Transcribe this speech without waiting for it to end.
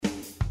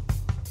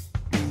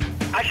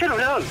I should have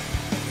known.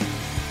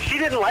 She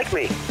didn't like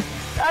me.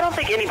 I don't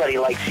think anybody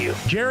likes you.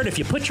 Jared, if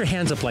you put your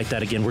hands up like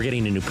that again, we're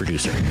getting a new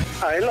producer.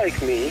 I like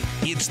me.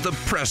 It's the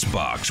Press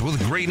Box with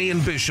Graney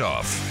and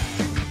Bischoff.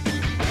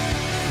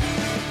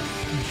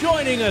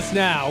 Joining us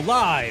now,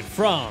 live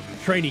from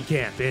training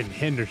camp in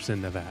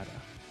Henderson, Nevada,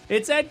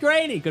 it's Ed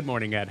Graney. Good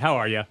morning, Ed. How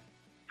are you?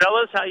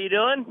 Fellas, how you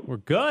doing? We're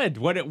good.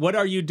 What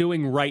are you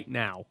doing right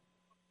now?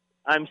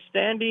 I'm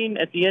standing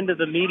at the end of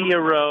the media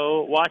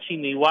row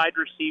watching the wide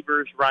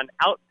receivers run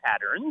out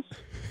patterns.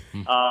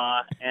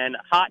 And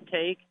hot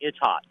take, it's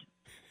hot.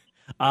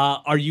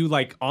 Are you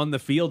like on the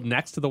field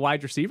next to the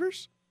wide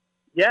receivers?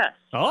 Yes.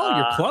 Oh,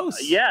 you're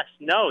close. Yes.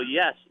 Now,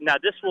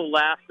 this will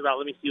last about,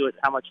 let me see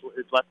how much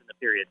is left in the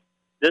period.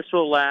 This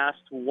will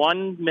last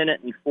 1 minute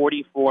and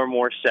 44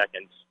 more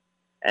seconds,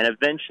 and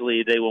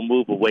eventually they will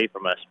move away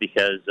from us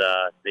because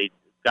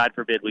God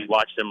forbid, we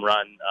watch them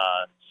run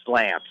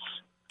slants.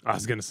 I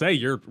was going to say,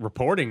 you're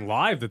reporting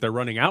live that they're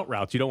running out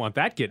routes. You don't want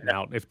that getting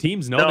out. If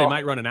teams know they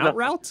might run an out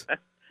route?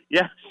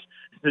 Yes.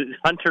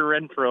 Hunter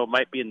Renfrow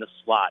might be in the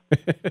slot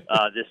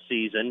this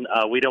season.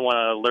 We don't want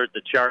to alert the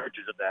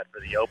Chargers of that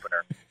for the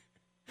opener.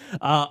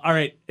 All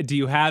right. Do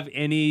you have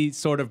any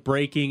sort of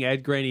breaking Ed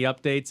Graney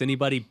updates?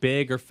 Anybody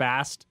big or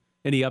fast?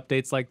 Any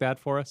updates like that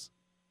for us?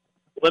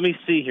 Let me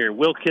see here.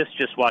 Will Kiss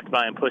just walked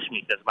by and pushed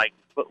me because my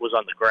foot was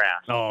on the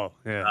grass. Oh,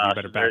 yeah. You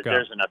better back up.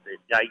 There's an update.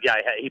 Yeah,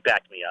 he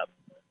backed me up.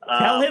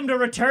 Tell him to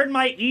return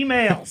my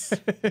emails.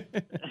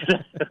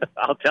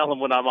 I'll tell him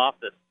when I'm off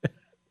this.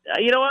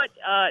 You know what?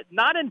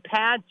 Not in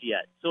pads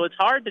yet, so it's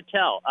hard to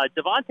tell.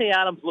 Devontae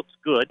Adams looks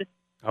good.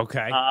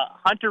 Okay.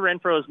 Hunter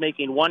Renfrow is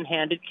making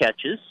one-handed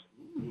catches.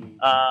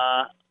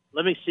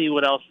 Let me see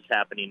what else is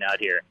happening out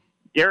here.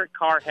 Derek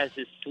Carr has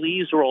his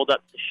sleeves rolled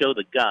up to show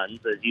the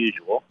guns, as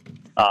usual.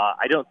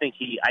 I don't think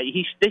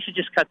they should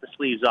just cut the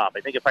sleeves off.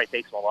 I think it probably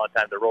takes them a long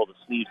time to roll the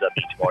sleeves up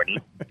each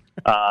morning.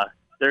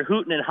 They're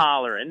hooting and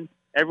hollering.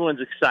 Everyone's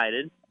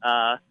excited.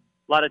 A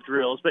lot of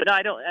drills, but no,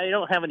 I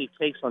don't have any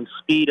takes on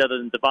speed other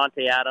than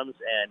Devontae Adams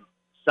and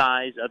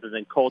size other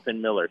than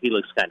Colton Miller. He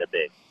looks kind of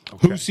big.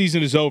 Okay. Whose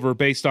season is over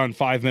based on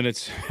 5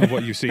 minutes of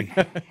what you've seen?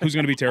 Who's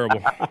going to be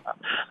terrible?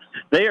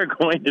 They are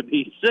going to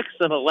be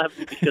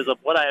 6-11 because of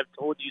what I have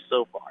told you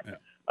so far.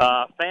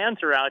 Yeah. Fans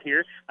are out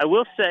here. I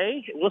will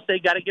say,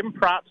 got to give them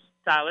props,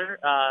 Tyler.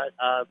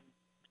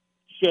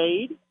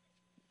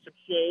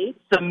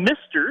 Some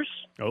misters.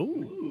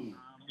 Oh.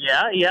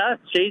 Yeah.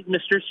 Shade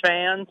Misters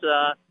fans.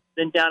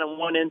 Then down in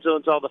one end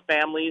zone's all the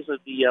families of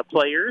the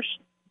players.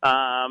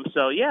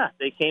 So yeah,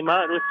 they came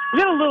out. We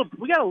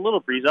got a little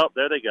breeze. Oh,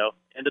 there they go.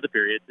 End of the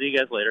period. See you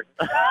guys later.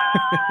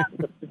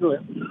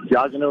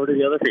 Jogging over to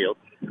the other field.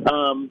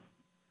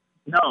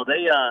 No,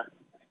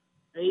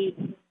 they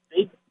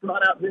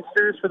brought out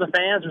misters for the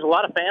fans. There's a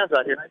lot of fans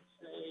out here. I'd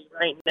say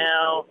right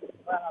now,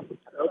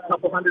 a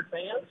couple hundred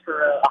fans for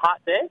a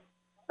hot day.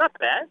 Not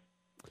bad.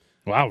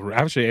 Wow,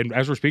 actually, and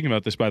as we're speaking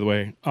about this, by the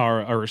way,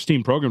 our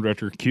esteemed program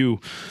director,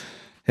 Q,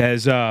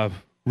 has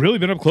really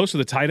been up close to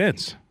the tight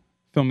ends,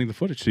 filming the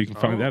footage, so you can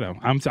find that out.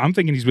 I'm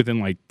thinking he's within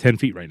like 10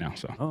 feet right now.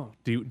 So,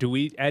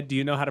 Ed? Do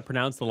you know how to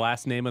pronounce the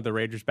last name of the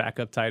Raiders'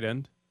 backup tight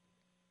end?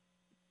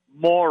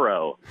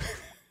 Morrow.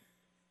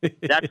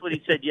 That's what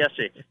he said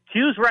yesterday.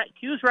 Q's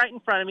right in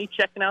front of me,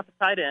 checking out the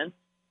tight end.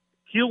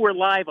 Q, we're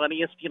live on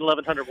ESPN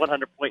 1100,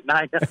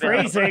 100.9.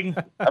 Phrasing.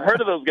 I've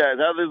heard of those guys.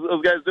 How are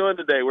those guys doing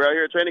today? We're out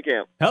here at training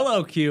camp.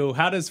 Hello, Q.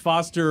 How does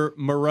Foster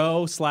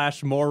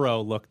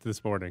Moreau/Morrow look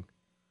this morning?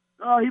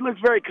 Oh, he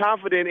looks very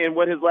confident in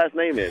what his last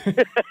name is. And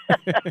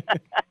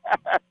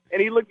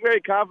he looked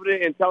very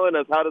confident in telling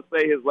us how to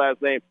say his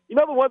last name. You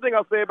know, the one thing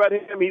I'll say about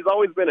him, he's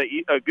always been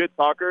a good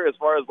talker as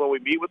far as when we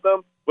meet with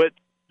him. But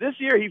this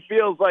year he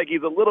feels like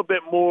he's a little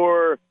bit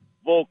more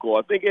vocal.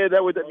 I think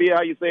that would be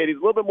how you say it. He's a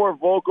little bit more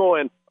vocal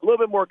and a little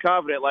bit more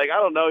confident. Like, I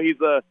don't know, he's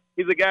a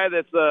guy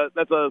that's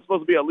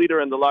supposed to be a leader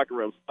in the locker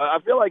room. I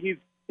feel like he's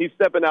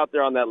stepping out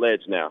there on that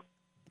ledge now.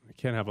 I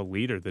can't have a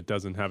leader that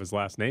doesn't have his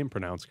last name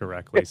pronounced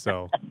correctly.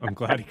 So I'm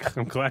glad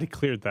he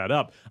cleared that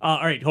up. All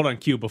right, hold on,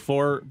 Q.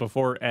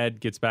 Before Ed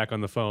gets back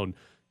on the phone,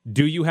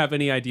 do you have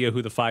any idea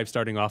who the 5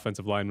 starting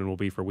offensive linemen will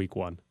be for Week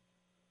 1?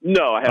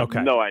 No, I have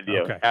no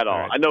idea at all. All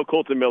right. I know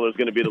Colton Miller is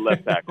going to be the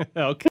left tackle.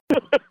 Okay,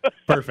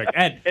 perfect.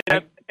 Ed,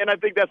 and I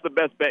think that's the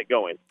best bet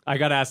going. I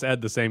got to ask Ed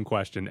the same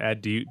question.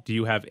 Ed, do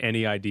you have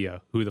any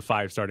idea who the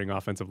 5 starting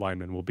offensive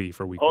linemen will be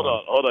for Week 1?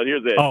 Hold on.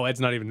 Here's Ed. Oh, Ed's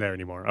not even there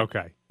anymore.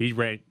 Okay, he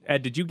ran.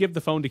 Ed, did you give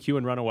the phone to Q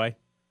and run away?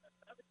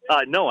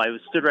 No, I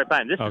stood right by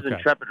him. This is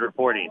intrepid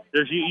reporting.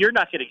 You're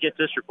not going to get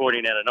this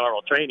reporting at a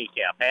normal training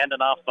camp.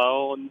 Handing off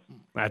phones,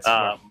 that's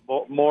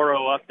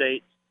Morrow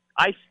updates.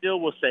 I still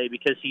will say,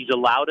 because he's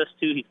allowed us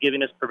to, he's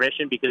giving us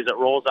permission because it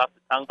rolls off the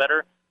tongue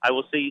better, I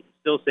will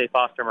still say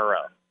Foster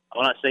Moreau. I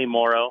will not say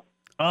Morrow.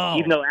 Oh.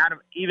 Even though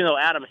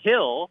Adam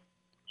Hill,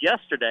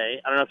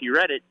 yesterday, I don't know if you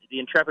read it, the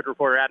intrepid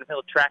reporter Adam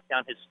Hill tracked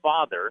down his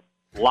father,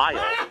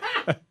 Lyle,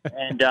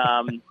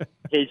 and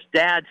his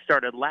dad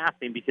started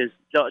laughing because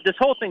this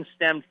whole thing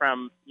stemmed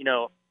from,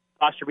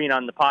 Foster being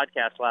on the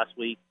podcast last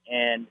week,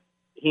 and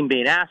him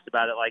being asked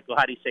about it, like, well,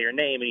 how do you say your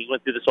name? And he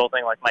went through this whole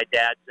thing, like my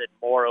dad said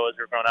Morrow as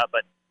we were growing up,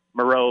 but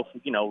Moreau,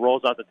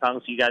 rolls out the tongue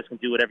so you guys can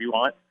do whatever you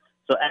want.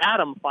 So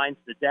Adam finds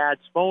the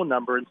dad's phone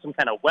number in some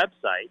kind of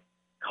website,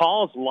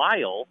 calls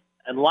Lyle,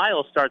 and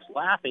Lyle starts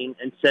laughing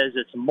and says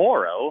it's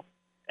Morrow.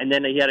 And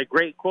then he had a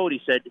great quote.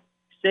 He said,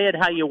 say it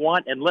how you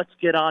want and let's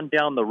get on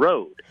down the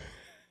road.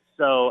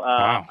 So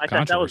Wow, I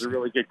thought that was a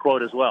really good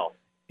quote as well.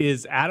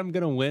 Is Adam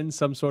going to win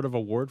some sort of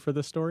award for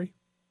this story?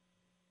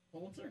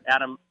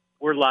 Adam,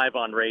 we're live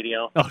on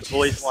radio. Oh, the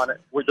boys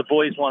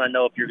want to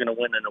know if you're going to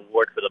win an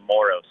award for the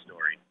Morrow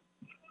story.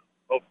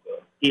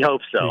 He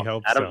hopes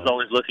so. Adam's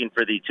always looking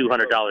for the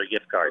 $200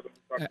 gift card.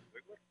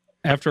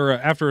 After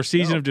a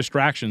season of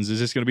distractions, is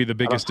this going to be the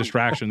biggest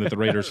distraction that the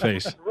Raiders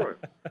face? Is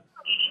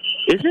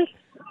it?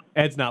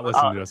 Ed's not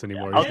listening to us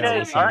anymore. He's not Okay,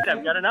 listening. all right,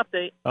 I've got an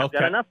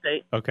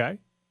update. Okay.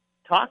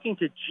 Talking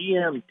to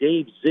GM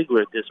Dave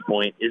Ziegler at this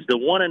point is the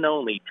one and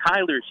only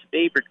Tyler's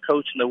favorite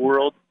coach in the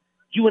world,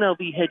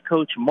 UNLV head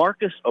coach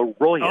Marcus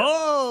Arroyo.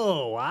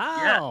 Oh,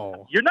 wow.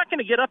 Yeah. You're not going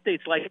to get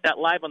updates like that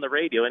live on the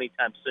radio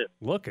anytime soon.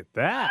 Look at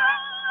that.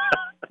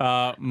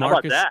 How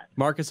about that?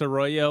 Marcus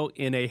Arroyo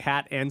in a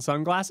hat and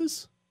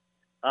sunglasses?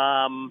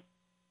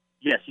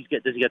 Yes,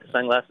 does he get the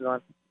sunglasses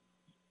on?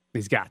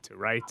 He's got to,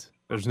 right?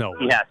 There's no way.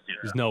 He has to.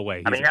 There's no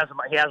way. I mean, he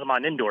has them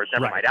on indoors,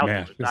 never Right, mind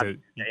outdoors. man. Not, Is it-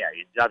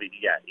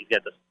 he's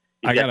got the.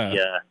 I got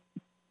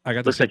to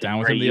looks sit like down a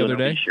with him gray the other UNLV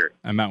day shirt.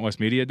 at Mount West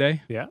Media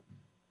Day. Yeah.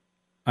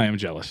 I am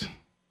jealous.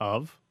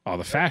 Of? Oh,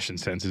 the fashion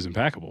sense is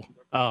impeccable.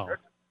 Oh.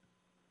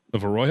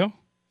 Of Arroyo,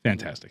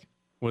 fantastic.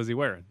 What is he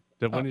wearing?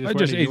 When he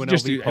Just wearing a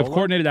just UNLV a polo?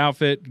 coordinated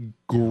outfit,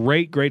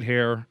 great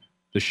hair,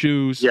 the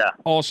shoes. Yeah.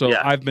 Also,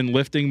 Yeah. I've been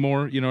lifting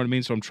more, you know what I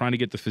mean? So I'm trying to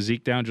get the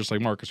physique down, just like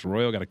Marcus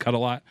Arroyo. Got to cut a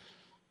lot.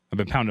 I've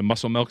been pounding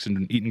muscle milks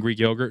and eating Greek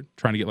yogurt,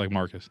 trying to get like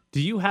Marcus.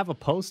 Do you have a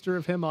poster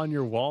of him on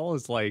your wall?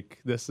 Is like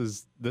this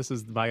is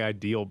my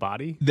ideal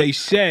body? They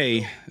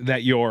say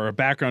that your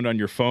background on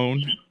your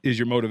phone is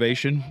your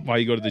motivation while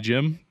you go to the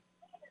gym.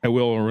 I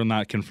will or will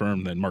not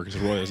confirm that Marcus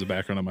Arroyo has a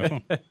background on my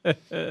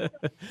phone.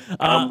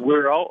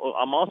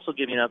 I'm also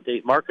giving an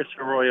update. Marcus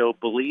Arroyo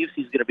believes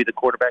he's going to be the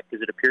quarterback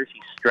because it appears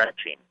he's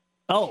stretching.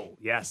 Oh,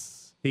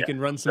 yes. He Yeah. can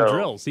run some So-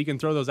 drills. He can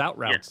throw those out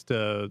routes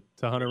to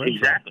Hunter Renfrow.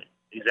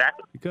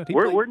 Exactly. Good. He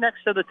We're played- we're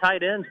next to the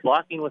tight ends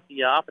blocking with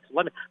the offensive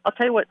lineman. I'll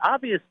tell you what.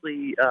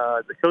 Obviously,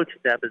 the coaching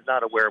staff is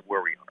not aware of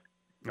where we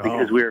are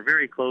because we are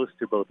very close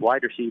to both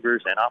wide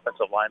receivers and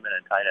offensive linemen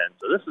and tight ends.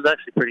 So this is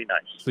actually pretty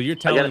nice. So you're I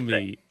gotta telling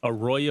say. me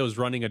Arroyo's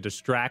running a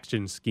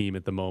distraction scheme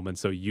at the moment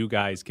so you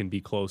guys can be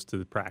close to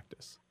the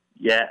practice.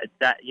 Yeah,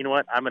 you know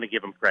what? I'm going to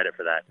give him credit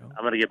for that.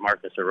 I'm going to give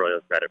Marcus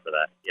Arroyo credit for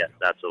that. Yes,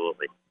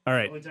 absolutely. All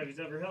right. Only time he's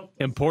ever helped.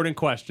 Important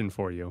question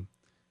for you.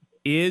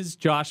 Is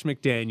Josh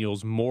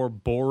McDaniels more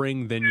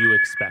boring than you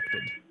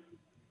expected?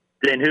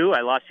 Then who?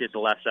 I lost you at the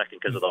last second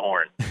because of the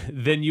horn.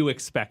 Than you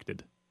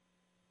expected?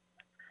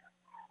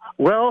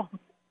 Well,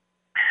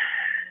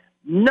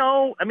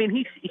 no. I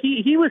mean,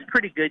 he was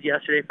pretty good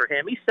yesterday for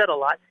him. He said a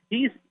lot.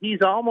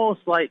 He's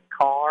almost like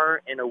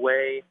Carr in a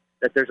way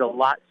that there's a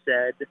lot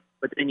said,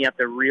 but then you have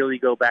to really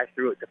go back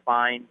through it to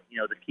find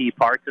the key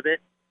parts of it.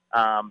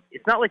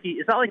 It's not like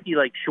he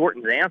like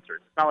shortens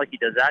answers. It's not like he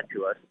does that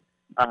to us.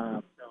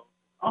 So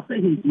I'll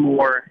say he's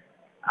more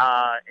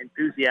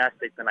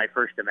enthusiastic than I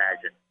first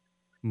imagined.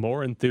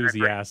 More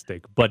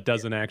enthusiastic, but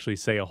doesn't actually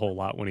say a whole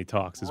lot when he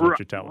talks, is what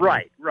you're telling me.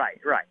 Right.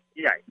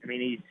 Yeah. I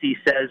mean, he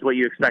says what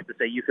you expect to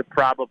say. You could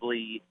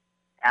probably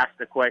ask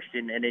the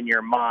question and in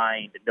your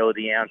mind know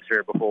the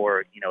answer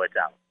before it's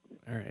out.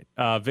 All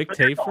right. Vic But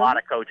there's a lot Tafur?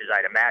 of coaches,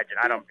 I'd imagine.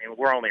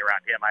 We're only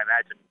around him. I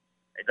imagine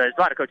there's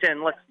a lot of coaches,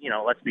 and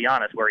let's be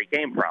honest, where he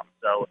came from.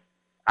 So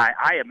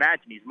I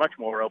imagine he's much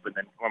more open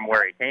than from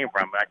where he came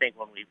from. But I think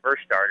when we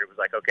first started, it was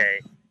like,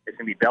 okay, it's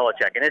going to be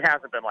Belichick, and it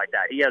hasn't been like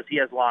that. He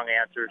has long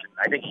answers, and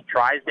I think he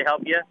tries to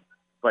help you,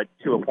 but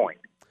to a point.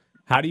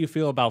 How do you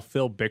feel about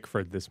Phil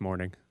Bickford this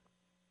morning?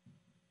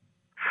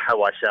 I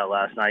watched that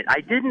last night.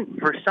 I didn't,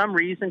 for some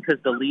reason,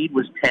 because the lead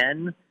was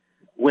 10.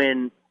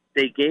 When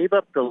they gave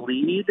up the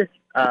lead,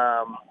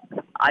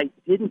 I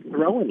didn't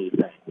throw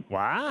anything.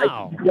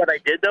 Wow. What I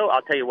did, though,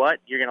 I'll tell you what,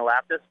 you're going to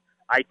laugh this.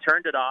 I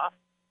turned it off,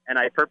 and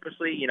I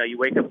purposely, you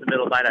wake up in the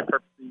middle of the night, I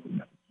purposely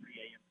woke up at 3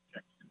 a.m. to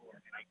check the score,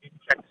 and I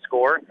didn't check the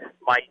score.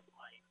 My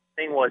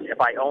thing was, if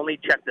I only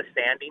check the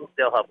standings,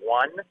 they'll have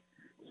won.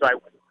 So I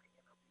went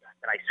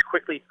and I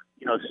quickly,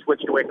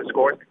 switched away from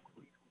scores.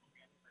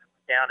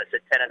 Down, it said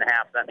 10.5.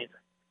 That means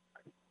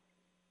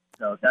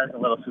so that's a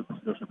little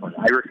superstitious.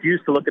 I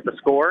refused to look at the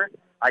score.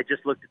 I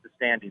just looked at the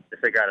standings to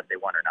figure out if they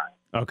won or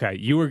not. Okay.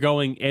 You were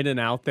going in and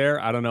out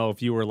there. I don't know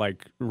if you were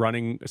like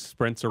running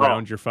sprints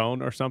around your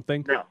phone or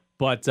something. No.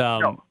 But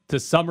to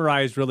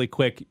summarize really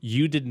quick,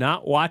 you did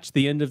not watch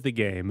the end of the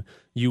game.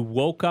 You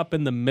woke up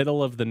in the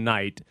middle of the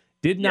night,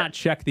 did not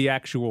check the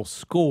actual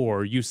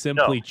score. You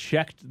simply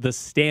checked the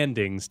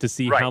standings to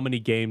see how many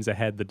games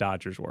ahead the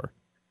Dodgers were.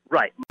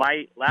 Right.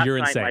 My last You're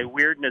night, insane. my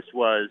weirdness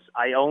was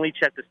I only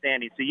checked the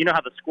standings. So you know how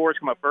the scores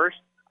come up first?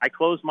 I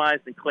closed my eyes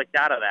and clicked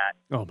out of that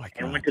Oh, my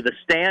and God. went to the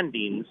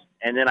standings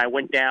and then I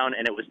went down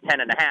and it was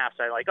 10.5.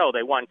 So I'm like, oh,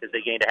 they won because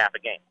they gained a half a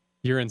game.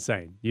 You're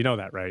insane. You know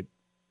that, right?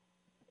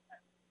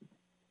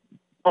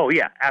 Oh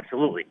yeah,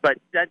 absolutely. But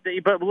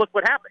look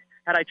what happened.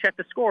 Had I checked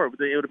the score, it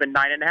would have been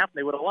 9.5, and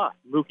they would have lost.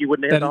 Mookie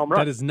wouldn't have hit the home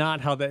run. That is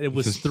not how that. It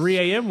was 3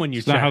 a.m. when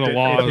you checked. Not how the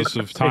laws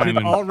of time It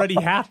had already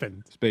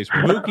happened. space.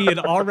 Mookie had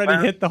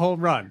already hit the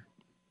home run.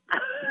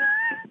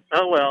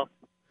 Oh well.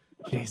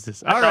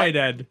 Jesus. All right,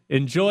 Ed.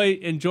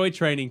 Enjoy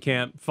training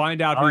camp.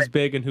 Find out who's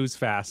big and who's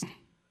fast.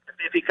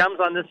 If he comes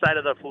on this side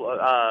of the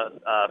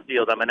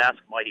field, I'm going to ask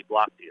him why he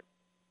blocked you.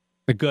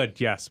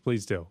 Good. Yes,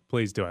 please do.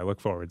 Please do. I look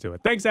forward to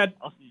it. Thanks, Ed.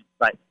 I'll see you.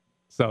 Bye.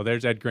 So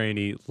there's Ed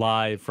Graney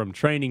live from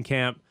training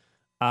camp.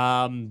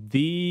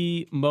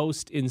 The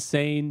most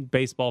insane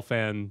baseball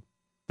fan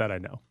that I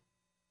know.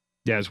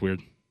 Yeah, it's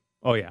weird.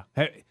 Oh yeah.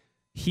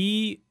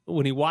 He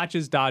when he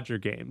watches Dodger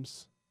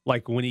games,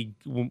 like when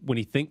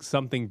he thinks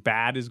something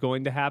bad is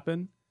going to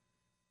happen,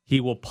 he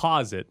will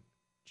pause it,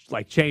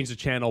 like change the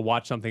channel,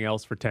 watch something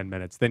else for 10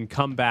 minutes, then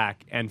come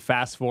back and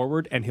fast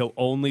forward, and he'll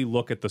only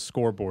look at the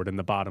scoreboard in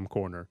the bottom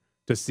corner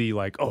to see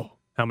like, oh,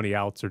 how many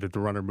outs, or did the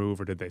runner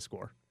move, or did they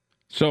score?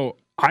 So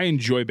I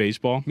enjoy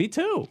baseball. Me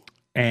too.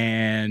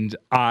 And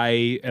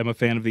I am a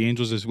fan of the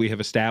Angels, as we have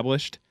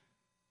established.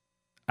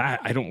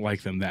 I don't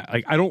like them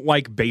I don't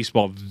like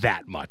baseball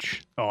that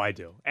much. Oh, I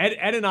do. Ed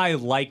and I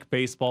like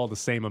baseball the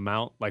same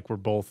amount. Like we're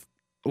both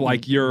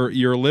like your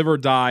live or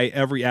die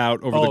every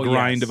out over the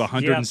grind of a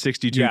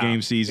 162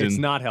 game season. It's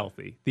not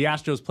healthy. The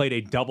Astros played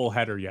a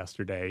doubleheader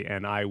yesterday,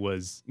 and I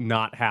was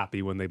not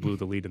happy when they blew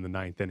the lead in the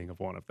 9th inning of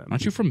one of them.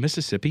 Aren't you from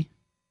Mississippi?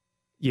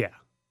 Yeah.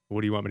 What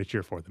do you want me to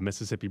cheer for? The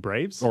Mississippi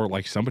Braves? Or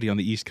like somebody on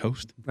the East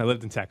Coast? I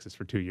lived in Texas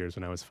for 2 years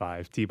when I was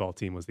 5. T-ball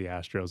team was the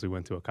Astros. We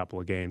went to a couple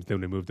of games.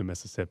 Then we moved to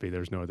Mississippi.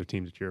 There's no other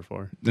team to cheer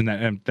for. Then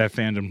that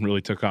fandom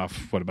really took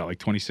off, what, about like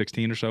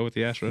 2016 or so with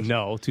the Astros?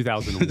 No,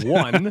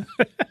 2001.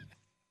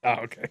 Oh,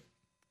 okay.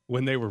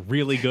 When they were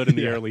really good in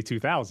the early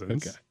 2000s.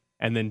 Okay.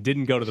 And then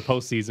didn't go to the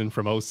postseason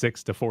from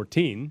 06 to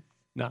 14.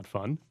 Not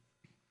fun.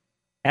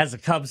 As a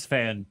Cubs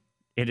fan,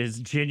 it is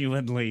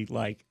genuinely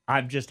like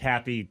I'm just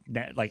happy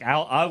that like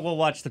I will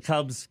watch the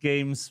Cubs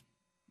games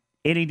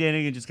inning to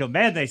inning and just go,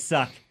 man, they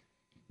suck.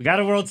 We got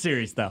a World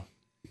Series though.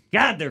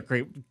 God, they're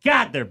great.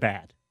 God, they're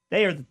bad.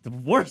 They are the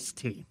worst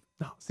team.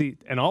 No, see,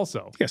 and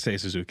also You gotta say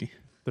Suzuki.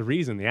 the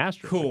reason the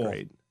Astros are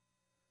great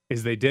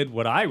is they did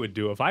what I would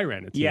do if I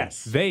ran a team.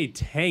 Yes. They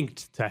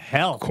tanked to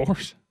hell. Of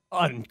course.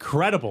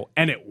 Incredible.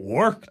 And it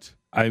worked.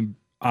 I've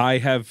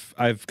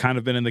kind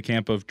of been in the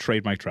camp of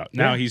trade Mike Trout.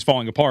 Now he's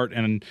falling apart,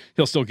 and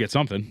he'll still get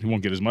something. He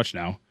won't get as much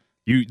now.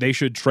 They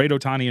should trade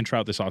Ohtani and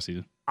Trout this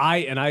offseason.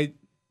 I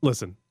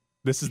listen,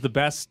 this is the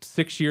best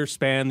 6-year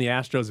span the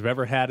Astros have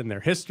ever had in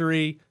their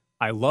history.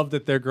 I love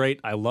that they're great.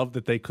 I love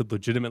that they could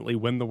legitimately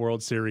win the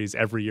World Series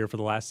every year for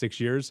the last 6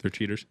 years. They're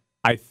cheaters.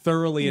 I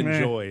thoroughly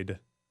enjoyed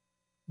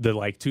the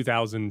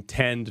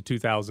 2010 to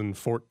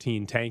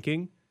 2014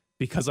 tanking,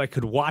 because I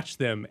could watch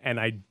them, and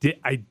I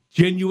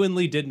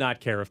genuinely did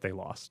not care if they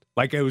lost.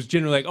 Like, it was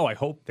generally like, oh, I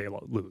hope they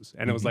lose.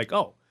 And it was like,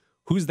 oh,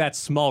 who's that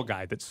small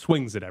guy that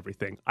swings at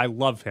everything? I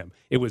love him.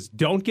 It was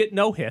don't get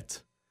no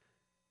hit,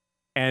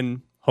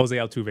 and Jose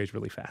Altuve's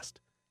really fast.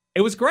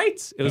 It was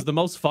great. It was the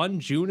most fun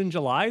June and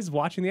July's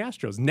watching the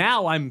Astros.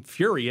 Now I'm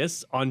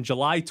furious on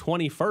July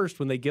 21st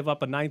when they give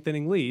up a 9th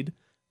inning lead,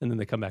 and then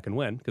they come back and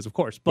win, because of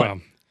course. But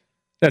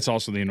that's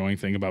also the annoying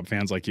thing about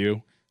fans like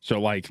you. So,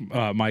 like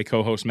my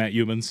co-host Matt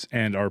Humans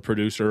and our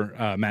producer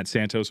Matt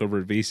Santos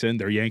over at VSiN,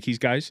 they're Yankees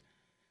guys.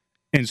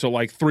 And so,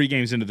 like 3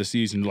 games into the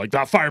season, you're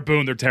like, fire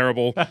Boone, they're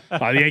terrible.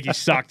 The Yankees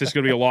suck. This is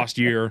going to be a lost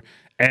year.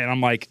 And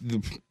I'm like,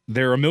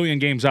 they're a million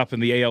games up in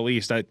the AL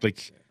East.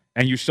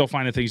 And you're still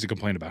finding things to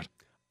complain about.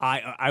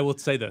 I will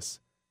say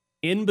this.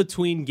 In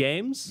between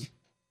games,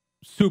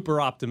 super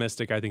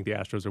optimistic. I think the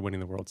Astros are winning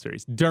the World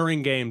Series.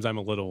 During games, I'm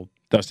a little...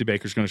 Dusty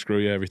Baker's going to screw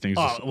you. Everything's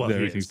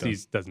he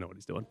doesn't know what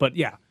he's doing. But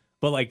yeah.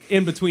 But like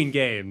in between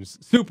games,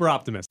 super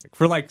optimistic.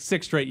 For like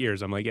 6 straight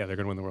years, I'm like, yeah, they're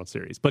going to win the World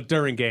Series. But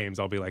during games,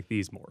 I'll be like,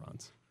 these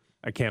morons.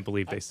 I can't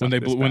believe they suck.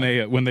 When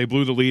they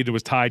blew the lead, it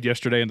was tied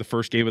yesterday in the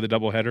first game of the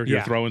doubleheader.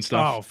 You're throwing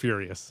stuff. Oh,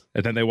 furious.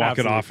 And then they walk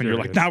it off, and you're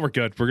like, now we're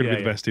good. We're going to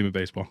be the best team in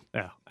baseball.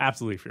 Yeah,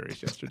 absolutely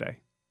furious yesterday.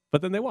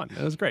 But then they won.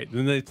 It was great. And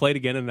then they played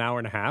again in an hour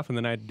and a half, and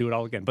then I had to do it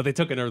all again. But they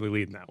took an early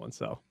lead in that one,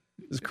 so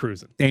it was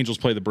cruising. Angels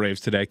play the Braves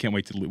today. Can't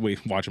wait to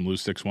watch them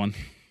lose 6-1.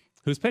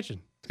 Who's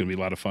pitching? It's going to be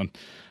a lot of fun.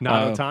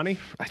 Not Ohtani?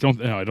 I don't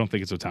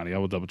think it's Ohtani. I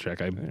will double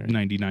check. I'm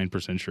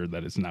 99% sure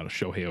that it's not a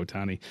Shohei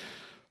Ohtani.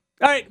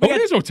 All right.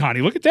 It is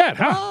Ohtani. Look at that,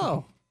 huh?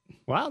 Oh,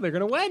 wow. They're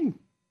going to win.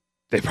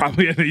 They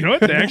probably, you know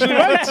what? They actually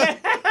won.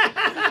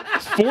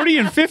 40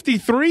 and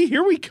 53.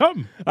 Here we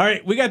come. All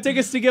right. We got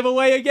tickets to give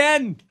away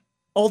again.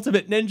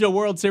 Ultimate Ninja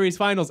World Series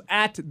Finals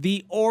at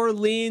the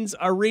Orleans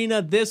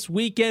Arena this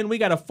weekend. We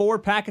got a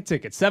 4-pack of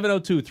tickets.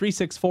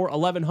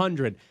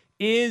 702-364-1100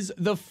 is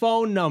the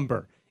phone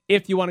number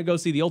if you want to go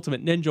see the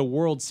Ultimate Ninja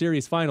World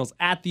Series Finals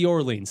at the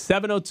Orleans.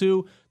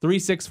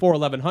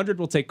 702-364-1100.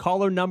 We'll take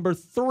caller number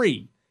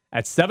 3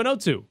 at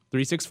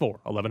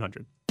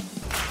 702-364-1100.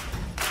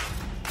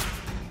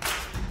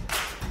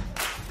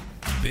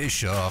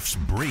 Bischoff's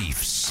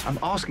Briefs. I'm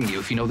asking you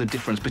if you know the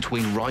difference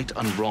between right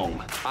and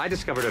wrong. I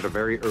discovered at a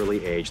very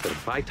early age that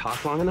if I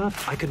talk long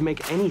enough, I could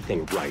make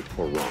anything right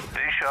or wrong.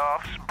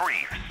 Bischoff's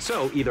Briefs.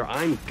 So either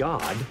I'm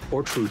God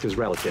or truth is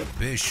relative.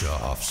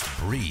 Bischoff's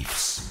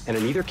Briefs. And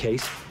in either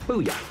case,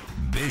 booyah.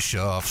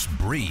 Bischoff's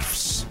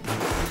Briefs.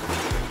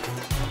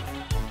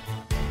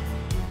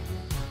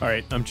 All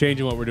right, I'm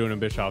changing what we're doing in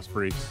Bischoff's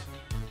Briefs.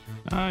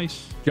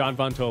 Nice. John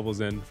Von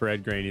Tobel's in for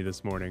Ed Graney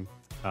this morning.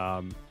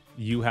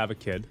 You have a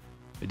kid.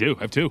 I do.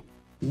 I have two.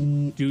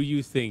 Do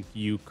you think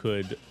you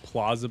could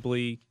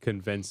plausibly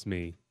convince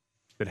me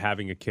that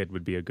having a kid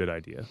would be a good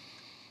idea?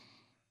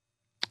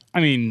 I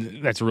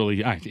mean, that's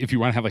really, if you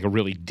want to have like a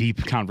really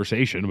deep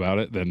conversation about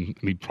it, then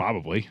I mean,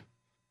 probably.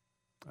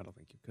 I don't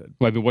think you could.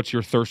 Well, I mean, what's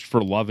your thirst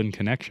for love and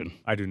connection?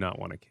 I do not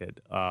want a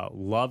kid.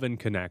 Love and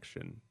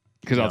connection.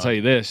 Because I'll tell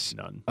you this,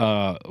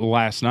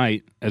 last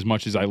night, as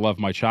much as I love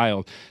my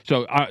child,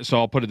 so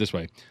I'll put it this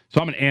way.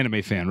 So I'm an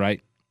anime fan, right?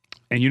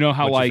 And you know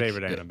how What's your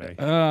favorite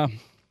anime?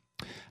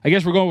 I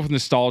guess we're going with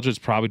nostalgia. It's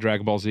probably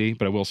Dragon Ball Z,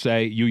 but I will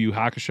say Yu Yu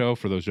Hakusho,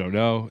 for those who don't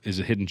know, is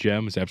a hidden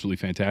gem. It's absolutely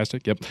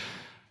fantastic. Yep.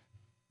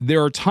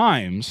 There are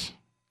times,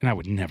 and I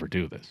would never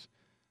do this,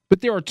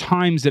 but there are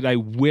times that I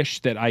wish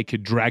that I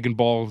could Dragon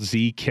Ball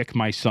Z kick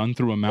my son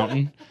through a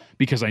mountain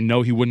because I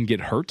know he wouldn't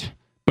get hurt,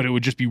 but it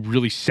would just be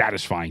really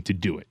satisfying to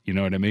do it. You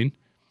know what I mean?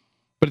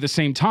 But at the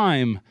same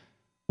time,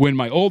 when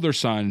my older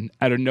son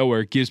out of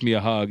nowhere gives me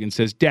a hug and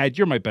says, "Dad,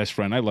 you're my best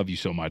friend. I love you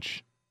so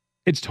much,"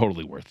 it's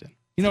totally worth it.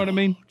 You know what I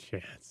mean?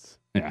 Chance.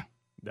 Yeah.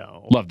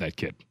 No. Love that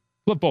kid.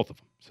 Love both of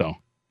them. So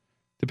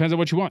depends on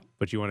what you want.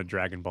 But you want a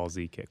Dragon Ball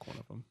Z kick one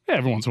of them? Yeah,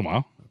 every once in a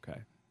while. Okay.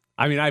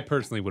 I mean, I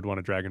personally would want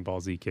a Dragon Ball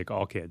Z kick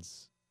all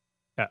kids,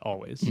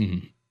 always.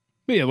 Mm-hmm.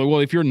 But yeah, well,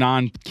 if you're a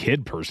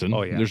non-kid person,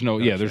 there's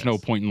no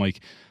point in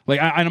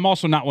I'm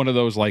also not one of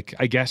those, like,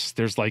 I guess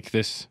there's like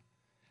this.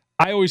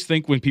 I always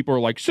think when people are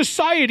like,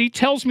 society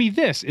tells me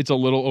this, it's a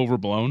little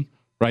overblown,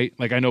 right?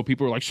 Like, I know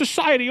people are like,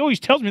 society always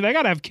tells me that I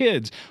got to have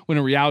kids, when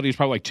in reality it's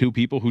probably like two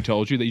people who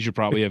told you that you should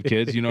probably have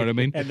kids. You know what I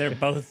mean? And they're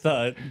both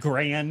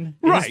gran.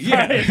 Right,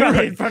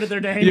 in front of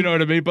their name. You know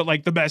what I mean? But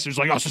like the message,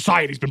 like, oh,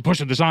 society's been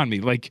pushing this on me.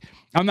 Like,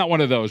 I'm not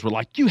one of those where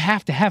like, you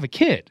have to have a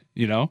kid,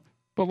 you know?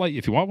 But like,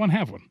 if you want one,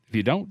 have one. If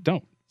you don't.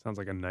 Sounds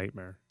like a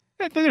nightmare.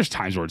 There's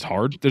times where it's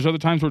hard. There's other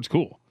times where it's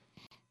cool.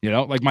 You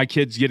know, like my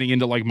kid's getting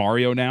into like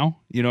Mario now.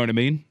 You know what I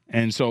mean?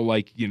 And so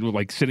like, you know,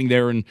 like sitting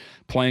there and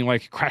playing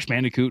like Crash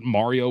Bandicoot and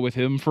Mario with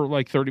him for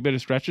like 30-minute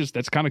stretches.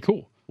 That's kind of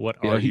cool. What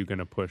are you going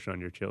to push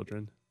on your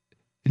children?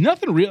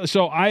 Nothing real.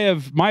 So I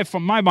have my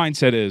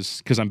mindset is,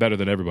 because I'm better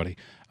than everybody,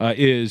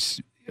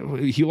 is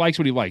he likes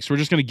what he likes. We're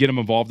just going to get him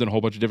involved in a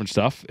whole bunch of different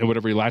stuff, and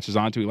whatever he latches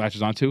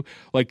onto.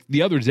 Like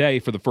the other day,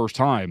 for the first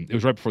time, it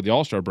was right before the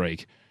All-Star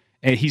break,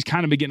 and he's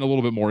kind of been getting a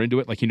little bit more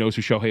into it. Like he knows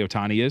who Shohei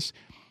Ohtani is.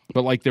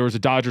 But like there was a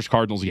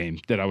Dodgers-Cardinals game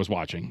that I was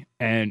watching,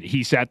 and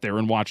he sat there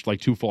and watched like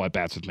 2 full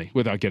at-bats with me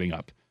without getting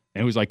up.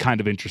 And he was like kind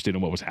of interested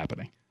in what was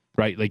happening,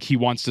 right? Like he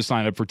wants to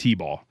sign up for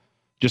T-ball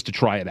just to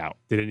try it out.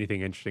 Did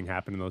anything interesting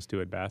happen in those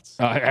 2 at-bats?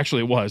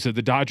 Actually, it was. The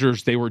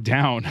Dodgers, they were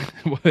down.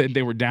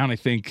 They were down, I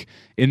think,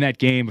 in that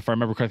game, if I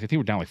remember correctly, I think they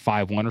were down like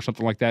 5-1 or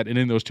something like that. And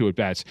in those 2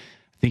 at-bats,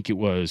 I think it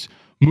was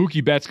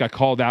Mookie Betts got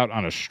called out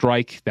on a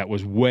strike that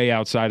was way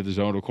outside of the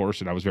zone, of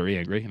course, and I was very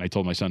angry. And I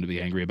told my son to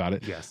be angry about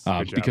it. Yes,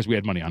 because we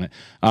had money on it.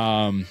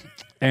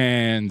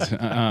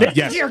 This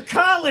is your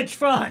college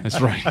fund.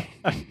 That's right.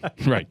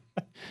 Right.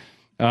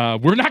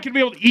 We're not going to be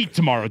able to eat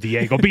tomorrow,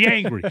 Diego. Be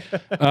angry.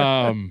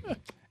 And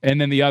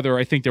then the other,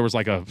 I think there was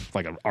like a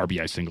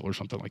RBI single or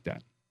something like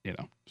that, you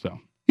know. So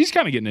he's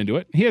kind of getting into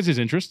it. He has his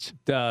interests.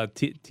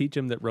 Teach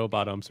him that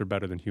robot umps are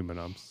better than human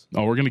umps.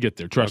 Oh, we're going to get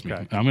there. Trust me.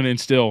 I'm going to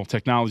instill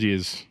technology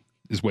is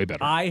way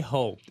better. I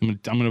hope. I'm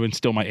going to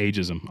instill my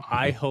ageism.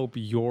 I hope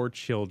your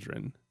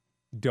children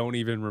don't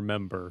even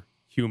remember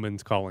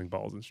humans calling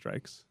balls and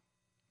strikes.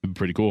 It'd be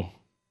pretty cool.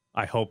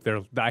 I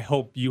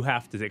hope you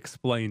have to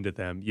explain to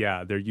them,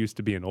 yeah, there used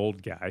to be an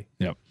old guy.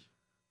 Yep.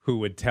 Who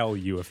would tell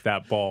you if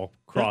that ball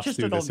crossed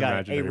through this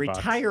imaginary box.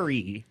 A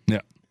retiree.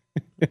 Yeah.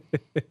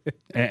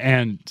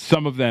 And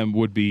some of them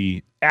would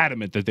be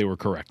adamant that they were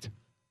correct,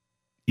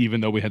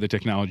 even though we had the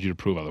technology to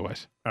prove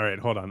otherwise. All right,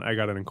 hold on. I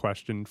got a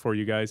question for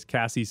you guys.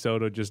 Cassie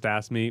Soto just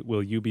asked me,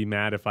 will you be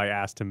mad if I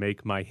ask to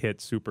make my hit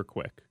super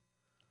quick?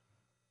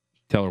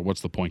 Tell her,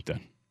 what's the point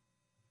then?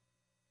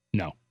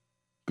 No.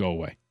 Go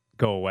away.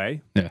 Go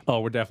away? Yeah.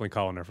 Oh, we're definitely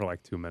calling her for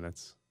like 2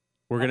 minutes.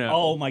 We're gonna.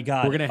 Oh my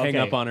God! We're gonna hang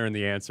up on her in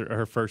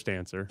her first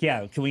answer.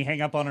 Yeah, can we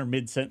hang up on her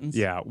mid-sentence?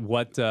 Yeah.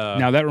 What?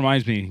 Now that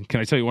reminds me. Can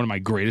I tell you one of my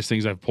greatest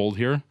things I've pulled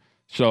here?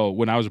 So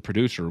when I was a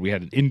producer, we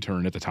had an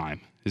intern at the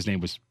time. His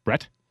name was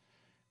Brett,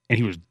 and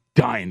he was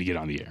dying to get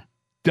on the air.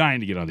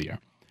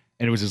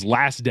 And it was his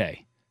last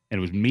day. And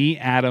it was me,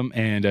 Adam,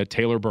 and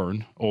Taylor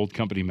Byrne, old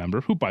company member,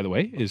 who, by the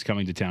way, is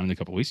coming to town in a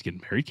couple of weeks,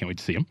 getting married. Can't wait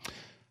to see him.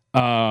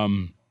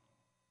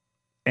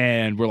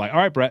 And we're like, all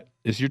right, Brett,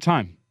 this is your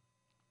time.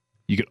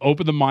 You can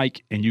open the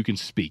mic and you can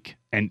speak.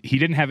 And he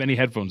didn't have any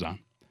headphones on.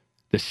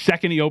 The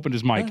second he opened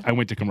his mic, I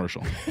went to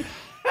commercial.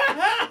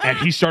 and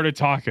he started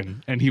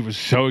talking, and he was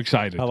so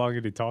excited. How long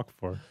did he talk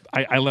for?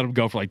 I let him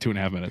go for like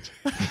 2.5 minutes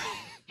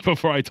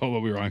before I told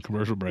him we were on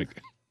commercial break.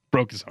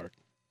 Broke his heart.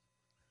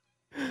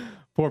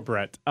 Poor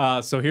Brett.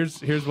 So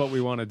here's what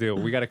we want to do.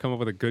 We got to come up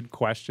with a good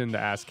question to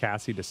ask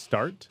Cassie to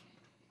start,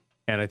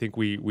 and I think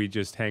we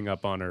just hang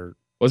up on her.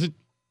 Was it?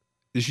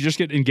 Did she just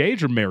get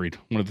engaged or married?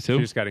 One of the two.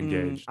 She just got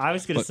engaged. I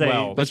was going to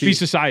say, let's be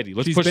society.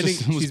 Let's she's push. been,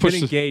 This, let's she's push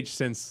been this- engaged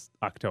since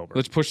October.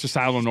 Let's push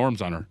societal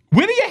norms on her.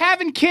 When are you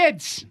having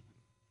kids?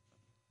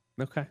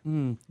 Okay.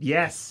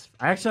 yes.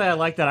 Actually, I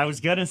like that. I was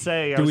going to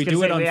say, Do we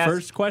do it on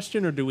first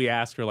question, or do we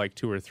ask her like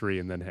 2 or 3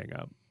 and then hang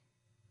up?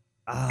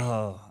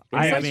 Oh,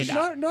 I I mean,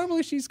 mean,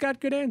 normally she's got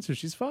good answers.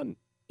 She's fun.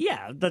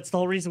 yeah, that's the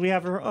whole reason we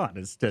have her on.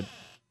 Is to,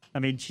 I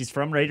mean, she's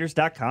from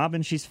Raiders.com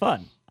and she's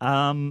fun.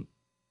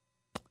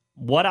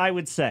 What I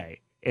would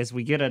say is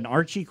we get an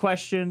Archie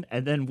question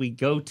and then we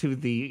go to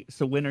the,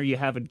 so when are you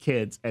having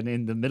kids? And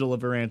in the middle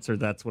of her answer,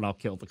 that's when I'll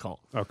kill the call.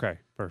 Okay,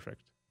 perfect.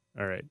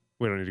 All right.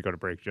 We don't need to go to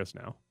break just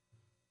now.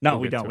 No, We'll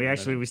we get to don't. it We in a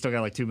actually, we still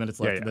got like 2 minutes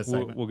left in this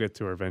segment. We'll get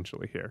to her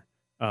eventually here.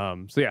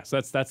 So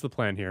that's the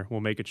plan here.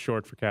 We'll make it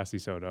short for Cassie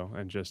Soto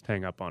and just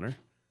hang up on her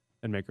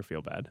and make her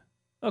feel bad.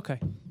 Okay,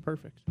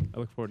 perfect. I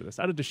look forward to this.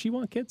 Does she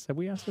want kids? Have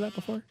we asked her that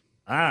before?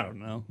 I don't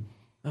know.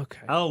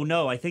 Okay. Oh,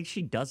 no, I think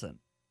she doesn't.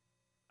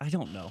 I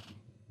don't know.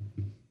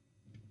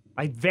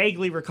 I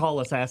vaguely recall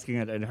us asking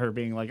it and her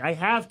being like, I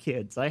have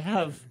kids. I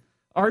have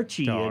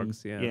Archie.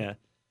 Dogs, and, yeah.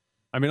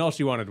 I mean, all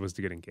she wanted was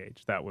to get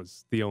engaged. That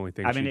was the only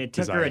thing. I mean, she it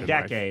took her a desired in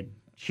life. decade.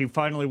 She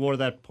finally wore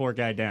that poor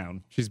guy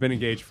down. She's been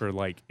engaged for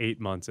like 8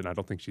 months, and I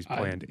don't think she's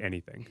planned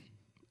anything.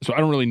 So I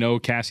don't really know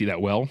Cassie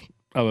that well,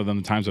 other than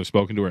the times I've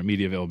spoken to her at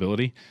media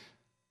availability.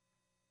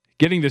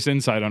 Getting this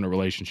insight on a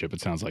relationship,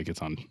 it sounds like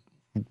it's on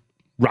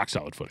rock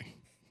solid footing.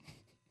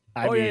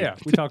 I mean, Yeah.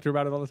 We talk to her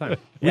about it all the time.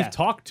 Yeah. We've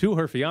talked to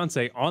her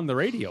fiance on the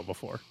radio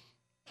before.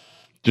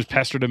 Just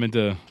pestered him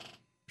into,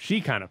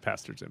 She kind of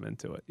pesters him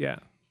into it. Yeah.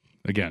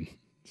 again,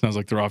 sounds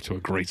like they're off to a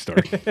great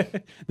start.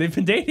 They've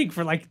been dating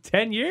for like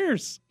 10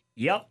 years.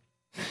 Yep.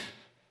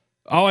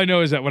 All I know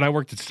is that when I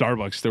worked at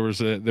Starbucks,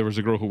 there was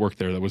a girl who worked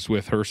there that was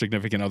with her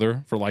significant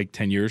other for like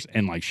 10 years,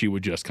 and like she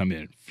would just come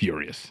in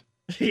furious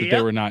that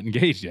they were not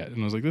engaged yet.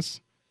 And I was like,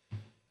 this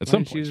at some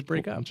didn't she point just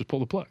break up? Just pull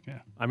the plug. Yeah.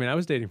 I mean, I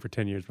was dating for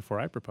 10 years before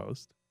I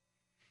proposed.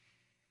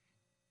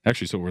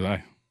 Actually, so was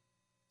I.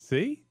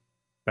 See?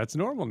 That's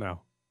normal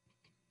now.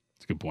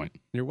 That's a good point.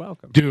 You're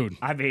welcome. Dude,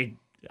 I mean,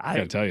 I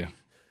gotta tell you,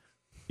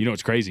 you know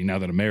what's crazy now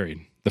that I'm married?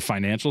 The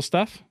financial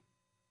stuff.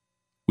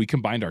 We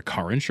combined our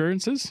car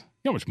insurances.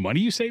 You know how much money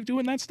you save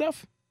doing that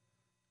stuff?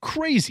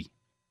 Crazy.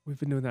 We've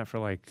been doing that for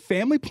like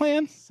Family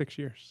plan? 6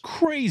 years.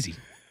 Crazy.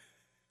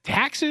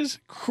 Taxes?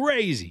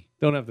 Crazy.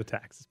 Don't have the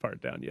taxes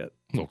part down yet.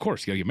 Well, of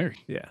course, you gotta get married.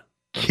 Yeah.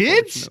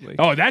 Kids? Unfortunately.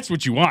 Oh, that's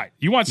what you want.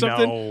 You want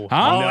something? No.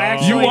 Huh? No.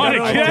 actually, You want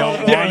no, a I kid?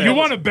 don't Yeah, want you it.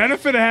 want a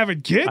benefit of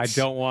having kids? I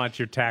don't want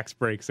your tax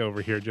breaks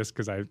over here just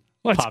because I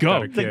Let's popped go.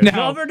 out a The kid. Now-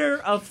 governor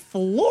of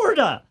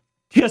Florida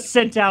just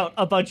sent out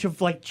a bunch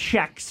of like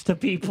checks to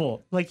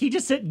people. Like he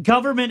just sent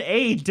government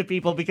aid to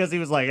people because he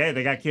was like, hey,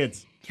 they got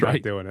kids. That's right.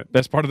 Not doing it.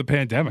 That's part of the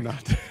pandemic.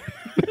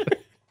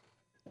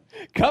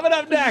 Coming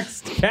up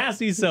next,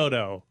 Cassie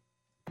Soto.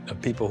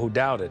 Of people who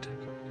doubted.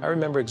 I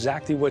remember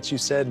exactly what you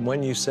said,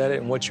 when you said it,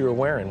 and what you were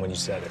wearing when you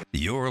said it.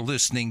 You're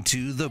listening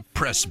to the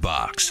Press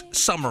Box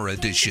Summer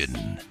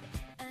Edition.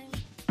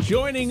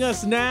 Joining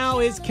us now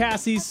is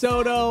Cassie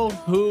Soto,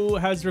 who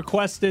has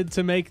requested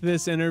to make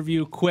this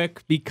interview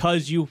quick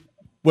because do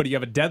you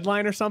have a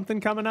deadline or something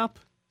coming up?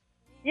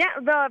 Yeah,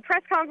 the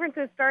press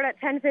conferences start at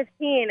 10:15,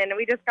 and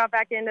we just got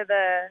back into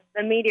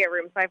the media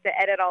room, so I have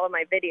to edit all of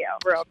my video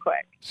real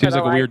quick. Seems So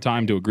like a I- weird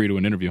time to agree to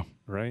an interview,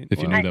 Right.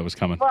 if you knew that was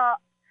coming.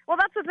 Well,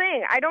 that's the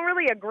thing. I don't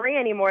really agree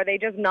anymore. They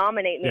just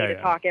nominate me Yeah, to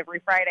yeah. talk every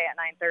Friday at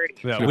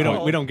 9:30. Yeah, Good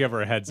we don't give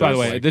her a heads up. By the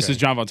way, like, this is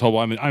John Von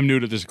Tobel. I'm new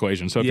to this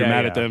equation, so if you're Yeah,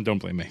 mad yeah. at them, don't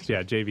blame me.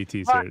 Yeah,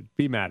 JVT's Von- here.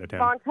 Be mad at him.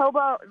 Von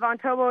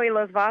Tobo y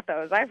los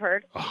Vatos. I've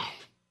heard.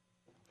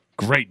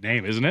 Great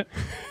name, isn't it?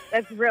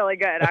 That's really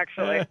good,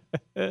 actually.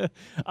 What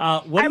I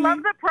do love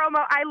the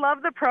promo. I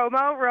love the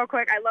promo. Real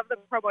quick, I love the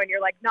promo, and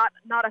you're like not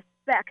a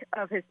speck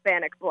of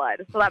Hispanic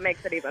blood, so that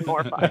makes it even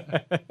more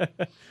fun.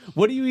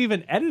 What are you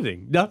even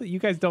editing? Nothing. You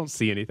guys don't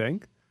see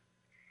anything.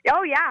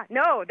 Oh yeah,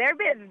 no, they've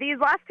been these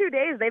last 2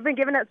 days. They've been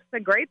giving us the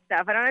great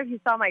stuff. I don't know if you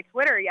saw my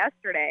Twitter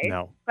yesterday.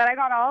 No. But I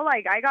got all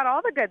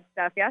the good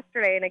stuff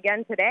yesterday, and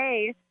again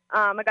today.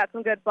 I got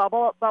some good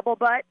bubble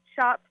butt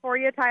shots for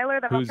you,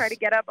 Tyler. That I'll try to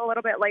get up a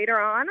little bit later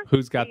on.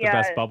 Who's got the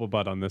best bubble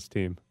butt on this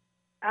team?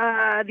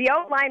 The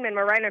O linemen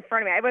were right in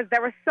front of me.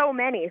 There were so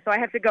many, so I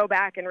have to go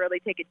back and really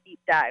take a deep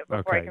dive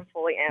before I Okay. can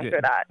fully answer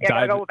Yeah, that. I got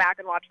to dive- go back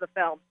and watch the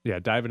film. Yeah,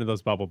 dive into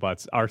those bubble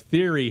butts. Our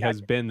theory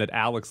has been that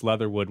Alex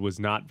Leatherwood was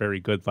not very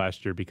good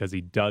last year because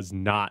he does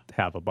not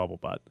have a bubble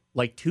butt.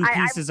 Like two I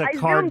pieces of zoomed in.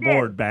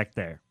 cardboard back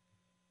there.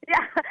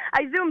 Yeah,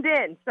 I zoomed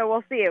in, so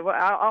we'll see.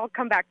 I'll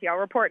come back to you. I'll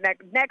report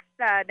next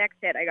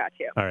hit. I got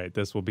you. All right,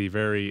 this will be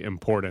very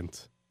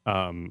important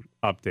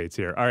updates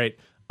here. All right,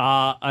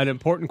 an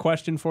important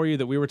question for you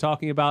that we were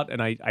talking about,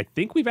 and I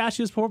think we've asked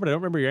you this before, but I don't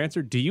remember your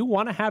answer. Do you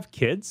want to have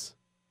kids?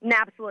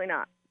 Absolutely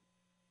not.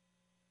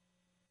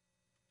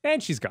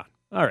 And she's gone.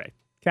 All right.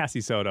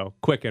 Cassie Soto,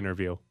 quick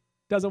interview.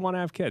 Doesn't want to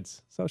have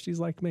kids, so she's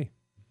like me.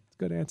 It's a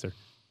good answer.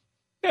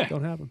 Yeah.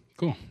 Don't have them.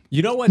 Cool.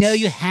 You know what? No,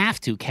 you have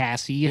to,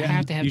 Cassie. You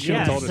have to have You should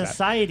have Yeah, told her that.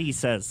 society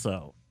says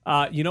so.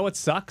 You know what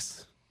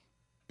sucks?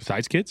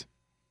 Besides kids?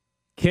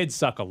 Kids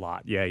suck a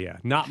lot. Yeah.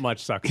 Not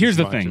much sucks. Here's as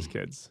the much thing. as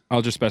kids.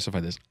 I'll just specify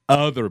this.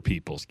 Other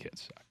people's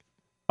kids suck.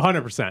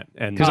 100%.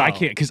 And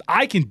Because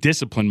I can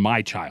discipline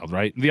my child,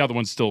 right? The other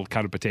one's still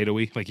kind of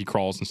potato-y, like he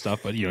crawls and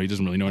stuff, but he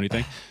doesn't really know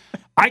anything.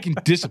 I can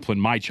discipline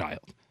my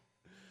child.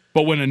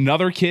 But when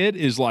another kid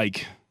is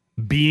like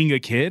being a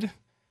kid,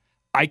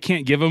 I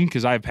can't give him,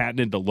 because I have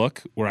patented the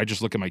look where I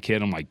just look at my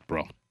kid, I'm like,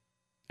 bro. And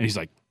he's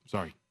like,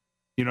 sorry.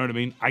 You know what I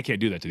mean? I can't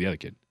do that to the other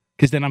kid.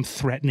 Because then I'm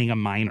threatening a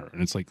minor.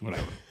 And it's like,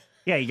 whatever.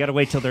 Yeah, you got to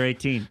wait till they're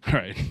 18. All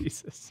right.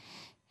 Jesus.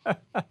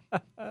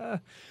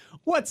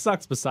 What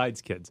sucks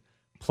besides kids?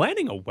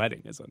 Planning a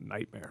wedding is a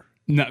nightmare.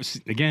 No,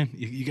 again,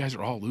 you guys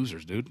are all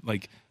losers, dude.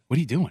 Like, what are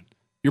you doing?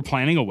 You're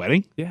planning a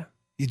wedding? Yeah.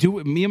 You do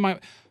it.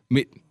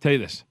 Tell you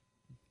this.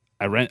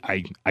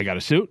 I got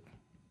a suit.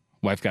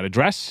 Wife got a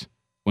dress.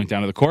 Went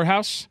down to the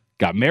courthouse.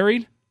 Got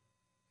married.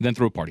 Then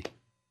threw a party.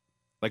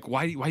 Like,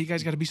 why you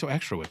guys got to be so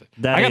extra with it?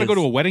 I got to go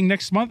to a wedding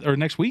next month or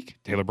next week.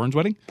 Taylor Burns'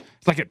 wedding.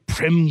 It's like at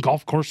Prim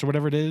Golf Course or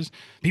whatever it is.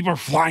 People are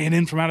flying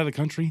in from out of the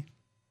country.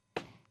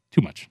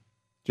 Too much.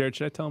 Jared,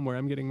 should I tell him where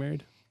I'm getting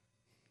married?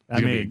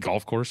 It's going to be a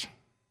golf course?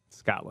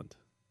 Scotland.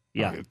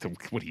 Yeah. Oh,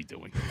 what are you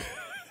doing?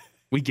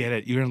 We get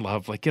it. You're in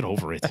love. Like, get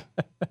over it.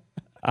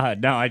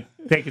 No, I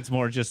think it's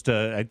more just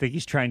I think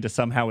he's trying to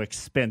somehow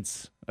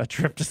expense a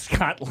trip to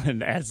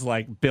Scotland as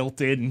like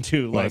built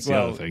into Well, that's the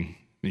other thing.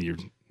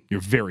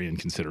 You're very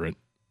inconsiderate.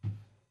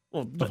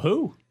 Well, Of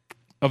who?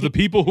 Of the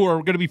people who are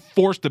going to be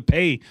forced to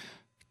pay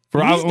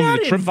for he's only not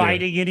the trip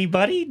inviting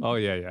anybody. Oh,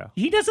 yeah.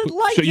 He doesn't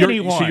like so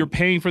anyone. So you're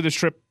paying for this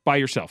trip by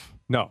yourself?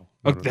 No.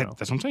 Oh, No. that's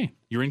what I'm saying.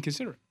 You're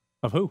inconsiderate.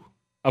 Of who?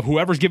 Of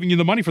whoever's giving you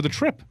the money for the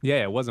trip.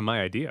 Yeah, it wasn't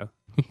my idea.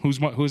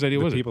 Whose idea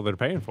The was people that are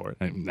paying for it.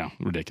 it? No,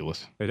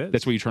 ridiculous. It is.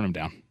 That's why you turn them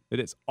down. It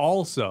is.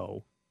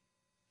 Also,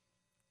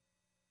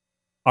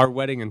 our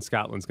wedding in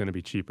Scotland's going to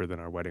be cheaper than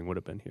our wedding would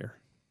have been here.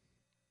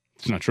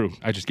 It's not true.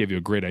 I just gave you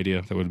a great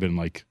idea that would have been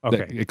like,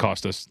 Okay. it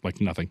cost us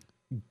like nothing.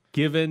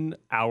 Given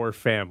our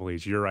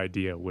families, your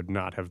idea would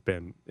not have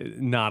been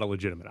not a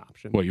legitimate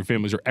option. What, your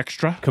families are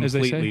extra, as they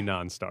say? Completely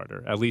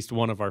non-starter. At least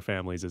one of our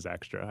families is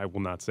extra. I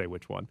will not say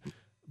which one,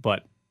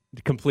 but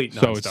complete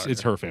So non-starter.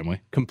 it's her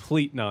family.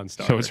 Complete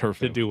non-starter. So it's her to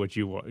family. do what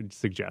you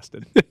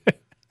suggested.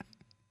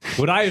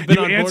 Would I have been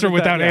You on board answer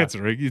with without that? Yeah.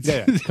 answering.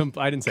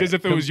 Yeah. I didn't say Because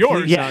if it was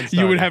Complete yours, you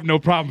non-starter. would have no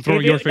problem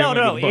throwing your family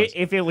no. under the bus.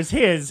 If it was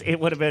his, it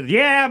would have been,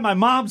 yeah, my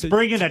mom's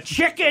bringing a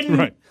chicken.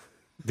 Right.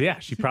 Yeah,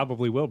 she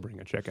probably will bring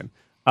a chicken.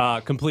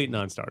 Complete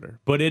non-starter.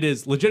 But it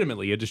is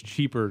legitimately, it is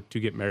cheaper to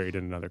get married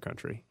in another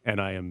country.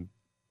 And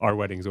our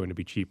wedding's going to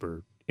be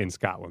cheaper in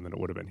Scotland than it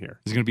would have been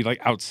here. It's going to be like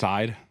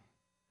outside.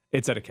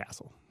 It's at a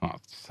castle. Oh,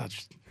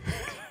 such.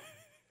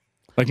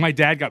 Like my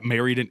dad got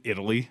married in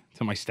Italy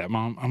to my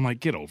stepmom. I'm like,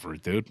 get over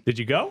it, dude. Did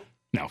you go?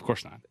 No, of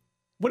course not.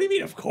 What do you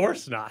mean, of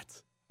course not?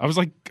 I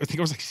think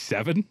I was like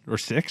 7 or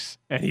 6.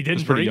 And he I was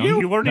didn't pretty bring young.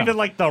 you? You weren't No. even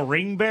like the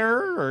ring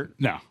bearer? Or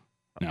No.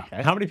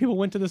 How many people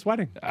went to this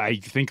wedding? I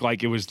think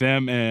like it was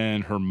them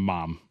and her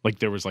mom. Like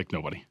there was like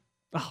nobody.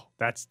 Oh,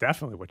 that's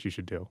definitely what you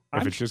should do.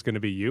 If I'm it's just going to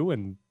be you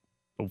and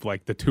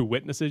like the 2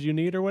 witnesses you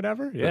need or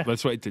whatever. Yeah.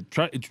 That's right.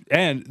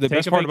 And the Take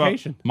best a part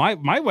vacation.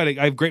 about my wedding,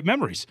 I have great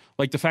memories.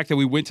 Like the fact that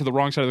we went to the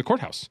wrong side of the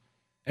courthouse.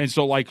 And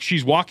so like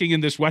she's walking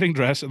in this wedding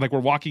dress and like we're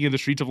walking in the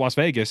streets of Las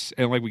Vegas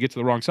and like we get to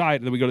the wrong side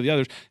and then we go to the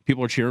others.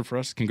 People are cheering for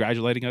us,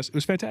 congratulating us. It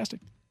was fantastic.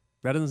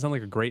 That doesn't sound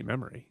like a great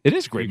memory. It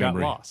is a great You got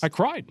memory. lost. I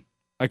cried.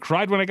 I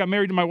cried when I got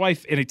married to my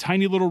wife in a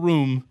tiny little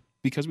room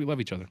because we love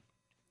each other.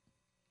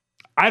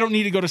 I don't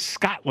need to go to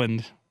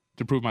Scotland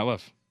to prove my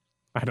love.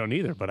 I don't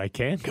either, but I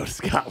can go to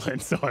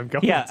Scotland, so I'm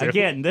going yeah, to.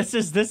 again, this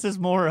is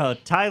more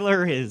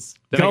Tyler is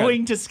Then I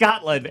going to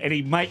Scotland and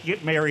he might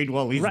get married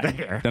while he's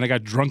there. Then I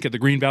got drunk at the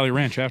Green Valley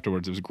Ranch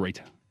afterwards. It was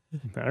great.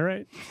 All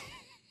right.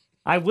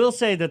 I will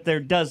say that there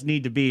does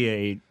need to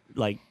be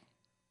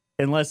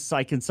unless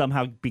I can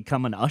somehow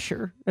become an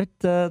usher at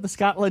the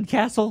Scotland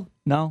Castle.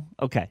 No?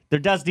 Okay. There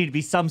does need to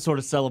be some sort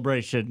of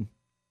celebration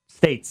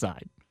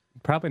stateside.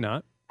 Probably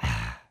not.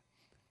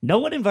 No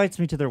one invites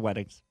me to their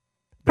weddings.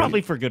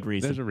 Probably for good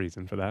reason. There's a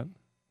reason for that.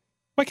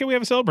 Why can't we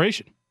have a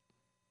celebration?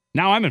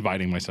 Now I'm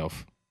inviting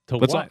myself. To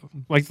let's what?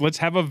 let's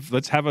have a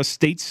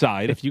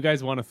stateside If you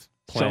guys want to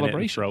plan it and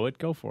celebration. throw it,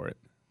 go for it.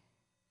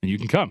 and you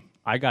can come.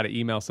 I got to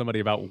email somebody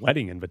about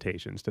wedding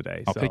invitations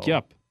today. I'll pick you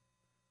up.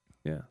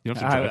 Yeah. You don't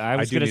have to drive. I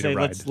was do going to need a say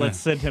ride. let's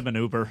send him an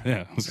Uber.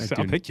 Yeah,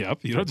 I'll pick you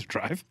up. You don't have to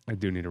drive. I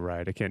do need a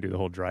ride. I can't do the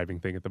whole driving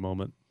thing at the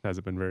moment.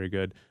 Hasn't been very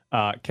good.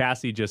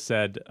 Cassie just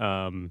said,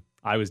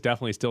 I was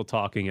definitely still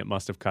talking. It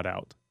must have cut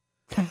out.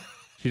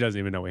 She doesn't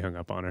even know we hung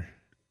up on her.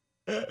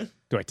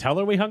 Do I tell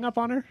her we hung up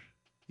on her?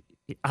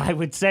 I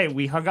would say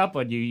we hung up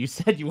on you. You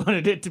said you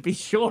wanted it to be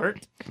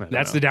short.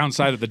 That's the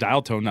downside of the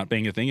dial tone not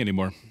being a thing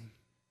anymore.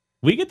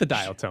 We get the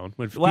dial tone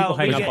when Well, people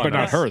hang we up get- on But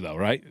not us. her though,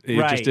 right? It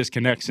Right. just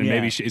disconnects, and Yeah.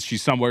 maybe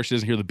she's somewhere. She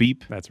doesn't hear the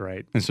beep, That's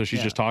right. and so she's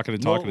Yeah. just talking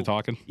and talking and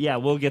talking. Yeah,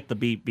 we'll get the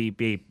beep, beep,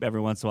 beep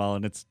every once in a while,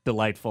 and it's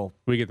delightful.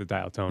 We get the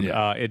dial tone.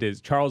 Yeah. It is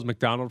Charles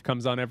McDonald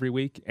comes on every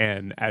week,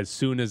 and as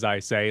soon as I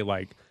say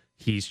like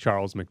he's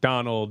Charles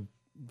McDonald,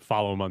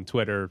 follow him on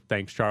Twitter.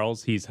 Thanks,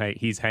 Charles. He's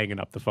hanging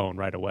up the phone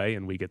right away,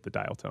 and we get the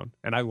dial tone,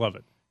 and I love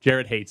it.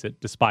 Jared hates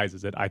it,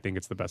 despises it. I think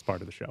it's the best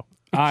part of the show.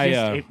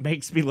 It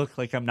makes me look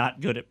like I'm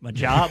not good at my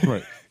job.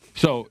 Right.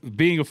 So,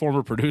 being a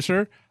former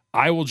producer,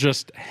 I will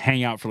just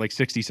hang out for like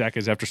 60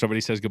 seconds after somebody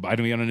says goodbye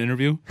to me on an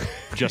interview,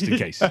 just in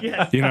case.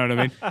 Yes. You know what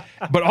I mean?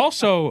 But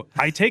also,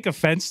 I take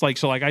offense. Like,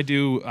 so, like I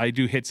do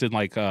hits in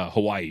like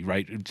Hawaii,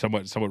 right?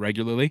 Somewhat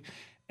regularly,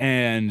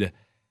 and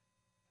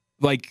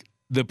like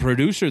the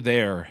producer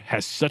there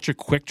has such a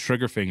quick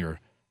trigger finger.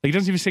 Like, he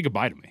doesn't even say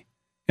goodbye to me,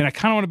 and I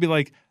kind of want to be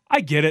like,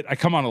 I get it. I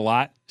come on a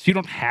lot, so you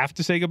don't have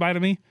to say goodbye to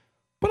me.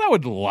 But I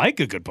would like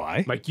a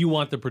goodbye. Like you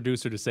want the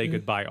producer to say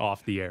goodbye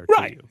off the air,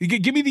 Right? To you.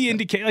 Give me the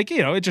indicate. Like,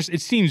 you know, it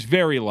seems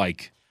very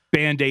like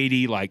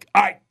Band-Aidy. Like,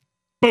 all right,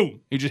 boom,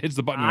 he just hits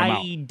the button. And I'm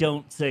out. I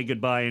don't say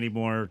goodbye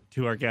anymore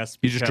to our guests.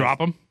 You just because drop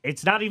them.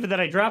 It's not even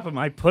that I drop them.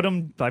 I put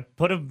them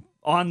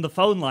on the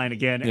phone line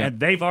again, Yeah. and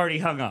they've already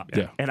hung up.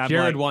 Yeah. And I'm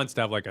Jared like, wants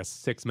to have like a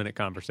 6-minute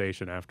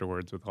conversation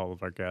afterwards with all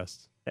of our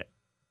guests.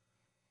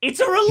 it's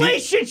a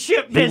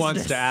relationship business. He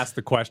wants to ask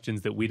the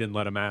questions that we didn't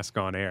let him ask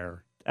on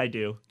air. I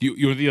do.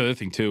 You the other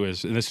thing too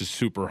is, and this is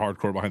super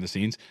hardcore behind the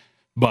scenes,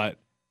 but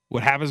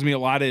what happens to me a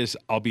lot is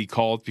I'll be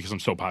called because I'm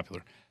so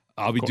popular.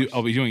 I'll be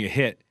doing a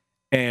hit,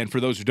 and for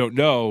those who don't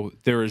know,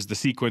 there is the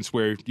sequence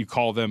where you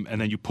call them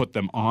and then you put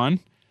them on,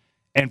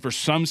 and for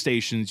some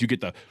stations you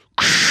get the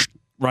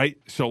right.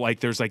 So like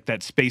there's like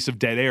that space of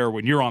dead air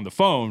when you're on the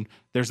phone.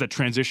 There's that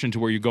transition to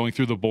where you're going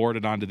through the board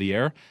and onto the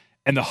air.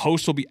 And the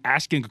host will be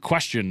asking a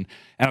question,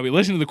 and I'll be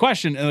listening to the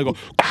question, and they'll go,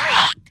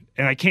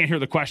 and I can't hear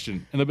the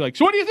question. And they'll be like,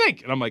 so what do you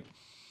think? And I'm like,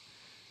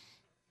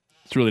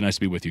 it's really nice to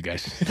be with you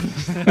guys.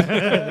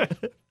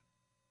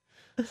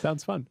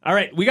 Sounds fun. All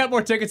right, we got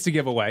more tickets to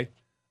give away.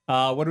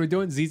 What are we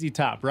doing? ZZ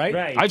Top, right?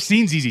 Right. I've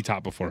seen ZZ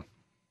Top before.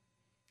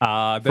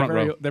 They're Front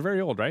row.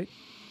 very old, right?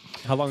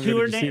 How long Two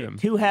ago did you see them?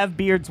 Two have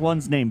beards,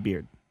 one's named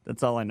Beard.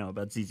 That's all I know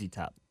about ZZ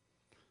Top.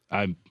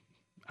 I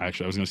was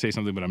going to say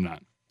something, but I'm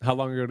not. How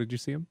long ago did you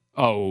see them?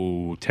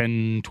 Oh,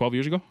 10, 12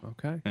 years ago?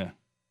 Okay. Yeah.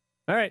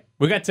 All right.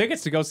 We got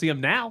tickets to go see them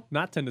now,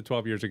 not 10 to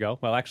 12 years ago.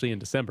 Well, actually in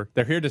December.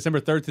 They're here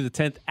December 3rd through the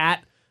 10th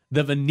at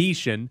the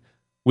Venetian.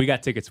 We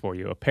got tickets for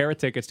you. A pair of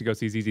tickets to go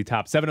see ZZ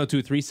Top.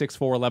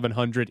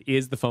 702-364-1100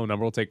 is the phone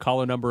number. We'll take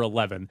caller number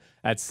 11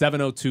 at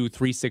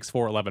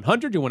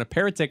 702-364-1100. You want a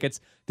pair of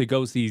tickets to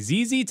go see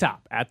ZZ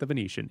Top at the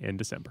Venetian in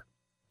December.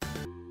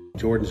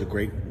 Jordan's a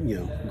great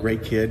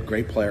kid,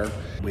 great player.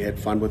 We had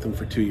fun with him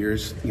for 2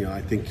 years. I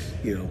think,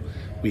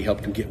 we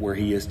helped him get where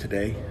he is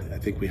today. I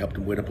think we helped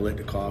him win a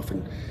Biletnikoff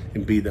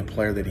and be the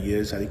player that he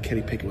is. I think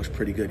Kenny Pickett was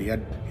pretty good. He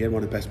had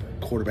one of the best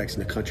quarterbacks in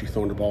the country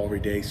throwing the ball every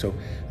day. So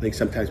I think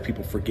sometimes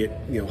people forget,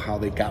 how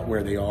they got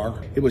where they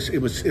are. It was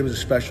a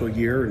special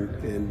year,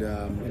 and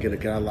again, I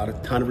got a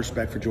ton of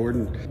respect for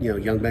Jordan.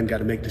 Young men got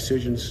to make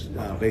decisions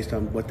based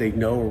on what they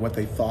know or what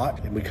they thought,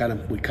 and we kind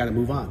of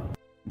move on.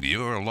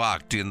 You're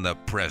locked in the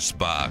press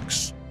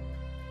box.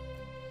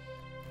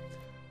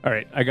 All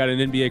right, I got an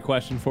NBA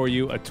question for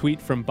you. A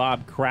tweet from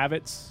Bob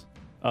Kravitz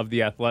of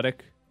The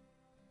Athletic.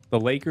 The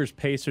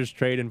Lakers-Pacers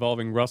trade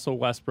involving Russell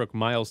Westbrook,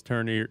 Miles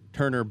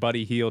Turner,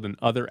 Buddy Hield, and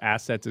other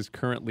assets is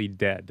currently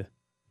dead.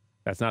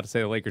 That's not to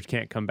say the Lakers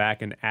can't come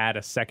back and add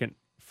a second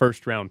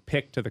first-round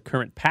pick to the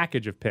current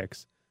package of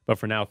picks, but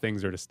for now,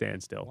 things are to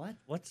standstill. What?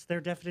 What's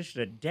their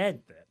definition of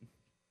dead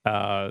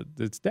then?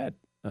 It's dead.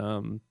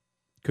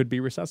 Could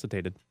be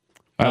resuscitated.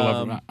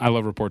 I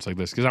love reports like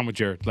this because I'm with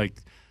Jared. Like,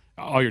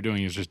 all you're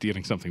doing is just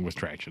getting something with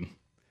traction.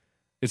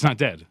 It's not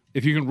dead.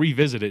 If you can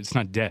revisit it, it's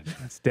not dead.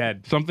 It's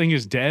dead. Something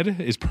is dead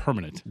is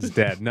permanent. It's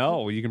dead.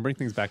 No, you can bring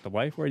things back to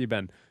life. Where you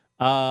been?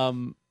 Why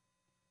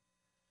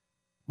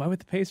would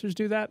the Pacers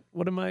do that?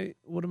 What am I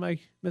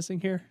missing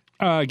here?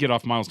 Get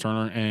off Miles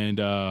Turner and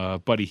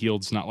Buddy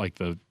Hield's not like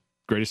the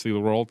greatest thing in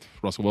the world.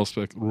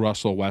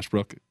 Russell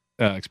Westbrook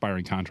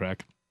expiring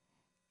contract.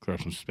 Clear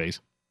up some space.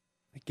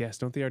 I guess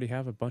don't they already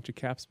have a bunch of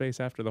cap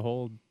space after the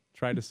whole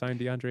try to sign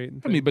DeAndre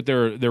Ayton? I mean, but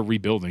they're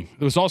rebuilding.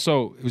 It was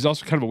also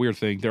kind of a weird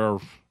thing.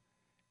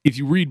 If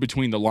you read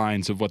between the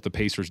lines of what the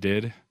Pacers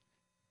did,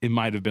 it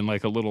might have been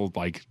like a little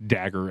like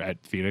dagger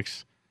at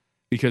Phoenix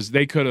because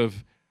they could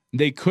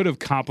have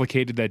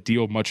complicated that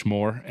deal much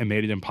more and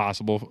made it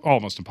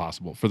almost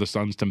impossible for the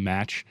Suns to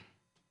match,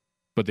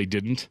 but they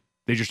didn't.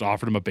 They just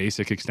offered him a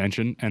basic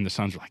extension, and the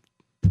Suns were like,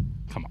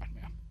 "Come on, man."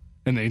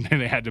 And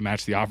they had to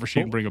match the offer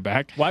sheet and bring him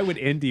back. Why would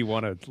Indy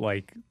want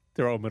to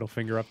throw a middle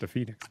finger up to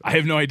Phoenix? I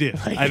have no idea.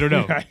 I don't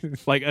know.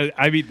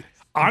 I mean,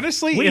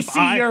 honestly,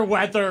 your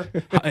weather.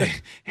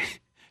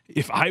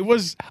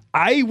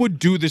 I would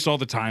do this all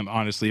the time.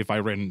 Honestly, if I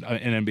ran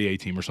an NBA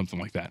team or something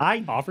like that,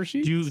 I offer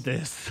sheets. Do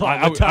this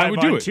all the time I would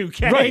do on it.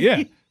 2K. Right?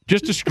 Yeah.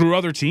 Just to screw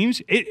other teams.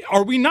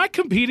 Are we not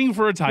competing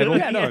for a title?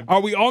 Yeah, no.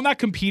 Are we all not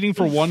competing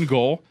for one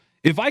goal?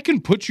 If I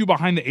can put you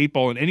behind the 8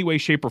 ball in any way,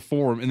 shape, or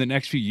form in the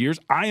next few years,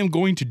 I am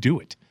going to do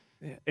it.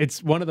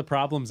 It's one of the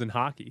problems in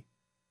hockey.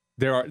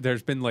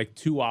 There's been like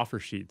 2 offer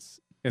sheets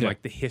in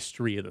like the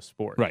history of the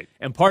sport. Right.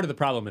 And part of the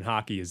problem in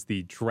hockey is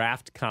the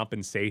draft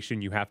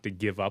compensation you have to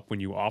give up when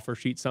you offer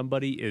sheet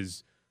somebody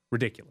is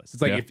ridiculous.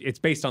 It's like if it's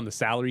based on the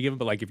salary given,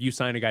 but like if you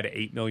sign a guy to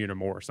 $8 million or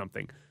more or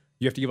something,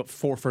 you have to give up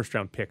 4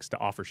 first-round picks to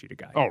offer sheet a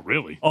guy. Oh,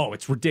 really? Oh,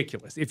 it's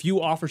ridiculous. If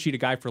you offer sheet a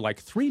guy for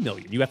like $3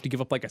 million, you have to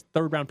give up like a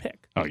 3rd-round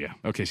pick. Oh, yeah.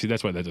 Okay, see,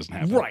 that's why that doesn't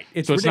happen. Right.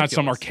 It's not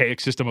some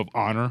archaic system of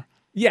honor.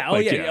 Yeah. Oh,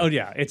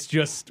 yeah. It's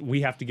just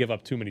we have to give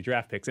up too many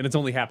draft picks, and it's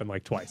only happened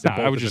like twice.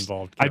 I would just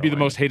involved. I'd be the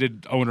most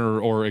hated owner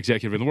or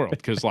executive in the world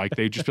because like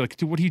they'd just be like,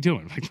 "Dude, what are you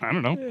doing?" Like, I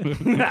don't know.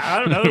 I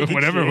don't know.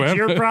 Whatever. It's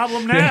your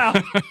problem now.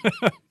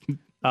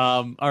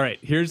 All right.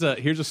 Here's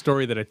a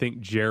story that I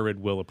think Jared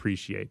will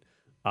appreciate.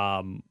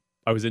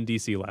 I was in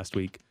DC last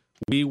week.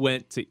 We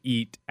went to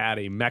eat at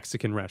a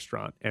Mexican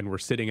restaurant, and we're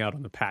sitting out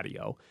on the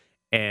patio,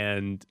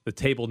 and the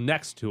table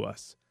next to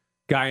us,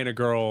 guy and a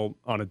girl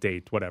on a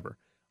date, whatever.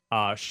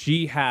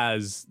 She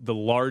has the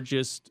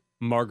largest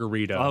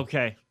margarita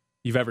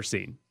you've ever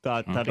seen.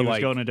 Thought he was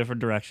going a different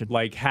direction.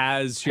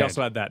 She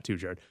also had that too,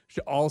 Jared.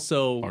 She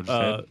also,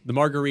 the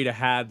margarita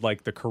had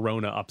like the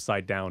Corona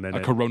upside down.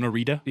 And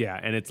Corona-rita? Yeah,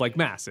 and it's like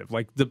massive,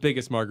 like the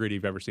biggest margarita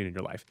you've ever seen in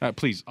your life.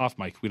 Please, off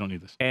mic. We don't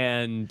need this.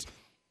 And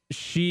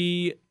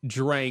she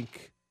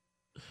drank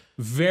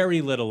very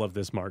little of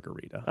this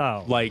margarita.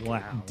 Oh,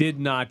 wow. Did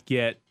not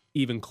get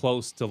even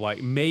close to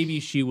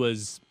maybe she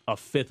was a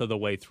fifth of the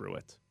way through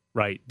it.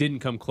 Right.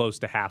 Didn't come close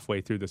to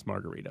halfway through this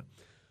margarita.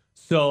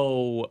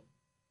 So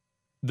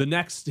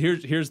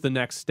here's the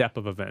next step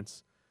of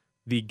events.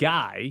 The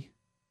guy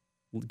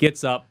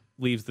gets up,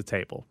 leaves the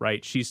table,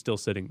 right? She's still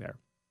sitting there.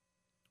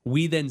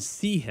 We then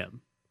see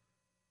him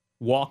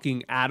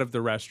walking out of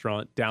the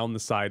restaurant down the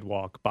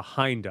sidewalk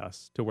behind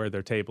us to where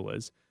their table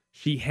is.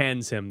 She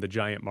hands him the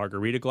giant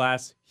margarita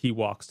glass. He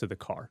walks to the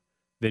car.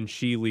 Then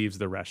she leaves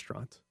the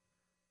restaurant.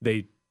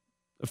 They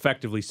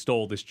effectively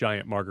stole this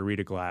giant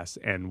margarita glass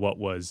and what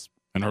was...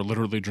 And are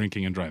literally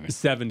drinking and driving.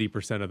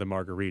 70% of the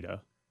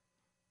margarita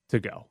to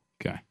go.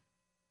 Okay.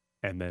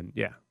 And then,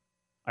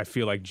 I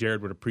feel like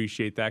Jared would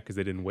appreciate that because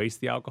they didn't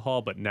waste the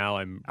alcohol, but now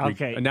I'm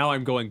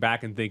going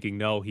back and thinking,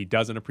 no, he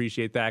doesn't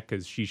appreciate that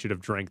because she should have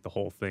drank the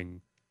whole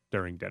thing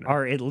during dinner.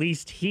 Or at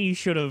least he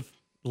should have...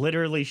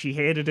 Literally, she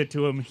handed it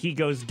to him. He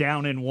goes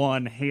down in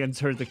one,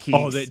 hands her the keys.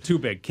 Oh, too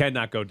big.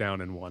 Cannot go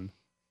down in one.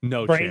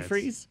 No Brain chance.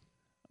 freeze?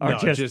 Or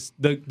no, just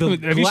the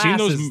have you seen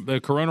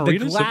those Corona-ritas?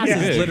 The glass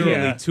is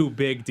literally too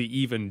big to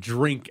even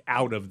drink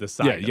out of the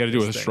side. Yeah, you got to do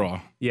it with a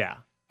straw. Yeah.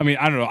 I mean,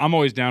 I don't know. I'm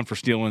always down for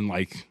stealing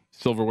like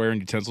silverware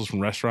and utensils from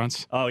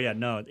restaurants. Oh, yeah,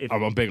 no.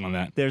 I'm big on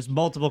that. There's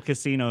multiple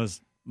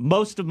casinos.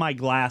 Most of my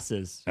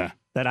glasses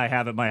that I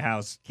have at my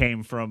house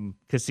came from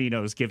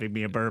casinos giving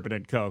me a bourbon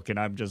and Coke, and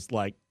I'm just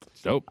like...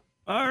 Dope.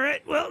 All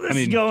right, well, this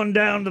is going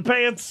down the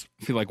pants.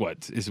 I feel like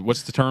what's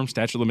the term?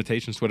 Statute of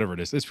limitations, whatever it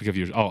is. It's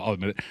because I'll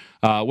admit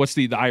it. What's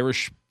the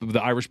Irish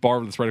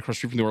bar that's right across the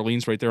street from New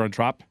Orleans, right there on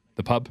Trop,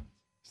 the pub?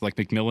 It's like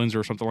McMillan's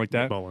or something like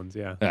that. McMillan's,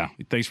 yeah. Yeah.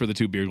 Thanks for the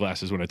 2 beer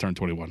glasses when I turned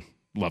 21.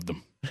 Loved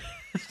them.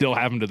 Still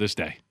have them to this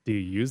day. Do you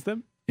use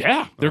them?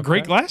 Yeah, they're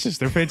great glasses.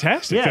 They're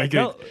fantastic.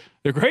 Yeah,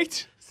 they're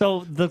great.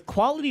 So the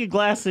quality of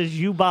glasses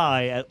you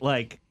buy at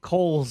like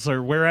Kohl's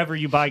or wherever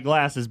you buy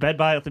glasses, Bed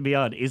Bath &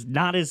 Beyond, is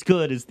not as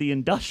good as the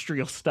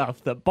industrial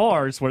stuff, the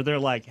bars where they're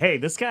like, hey,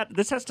 this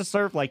has to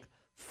serve like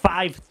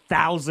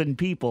 5,000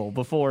 people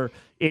before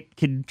it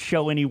can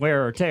show any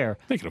wear or tear.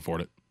 They can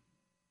afford it.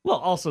 Well,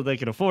 also they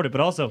can afford it,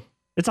 but also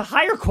it's a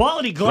higher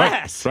quality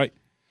glass. Right.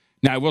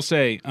 Now, I will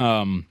say,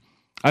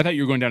 I thought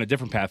you were going down a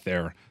different path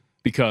there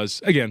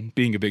because, again,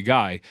 being a big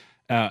guy,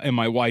 and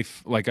my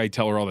wife, like I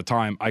tell her all the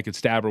time, I could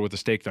stab her with a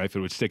steak knife; it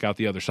would stick out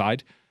the other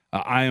side.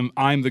 I'm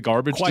the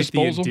garbage disposal.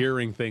 Quite the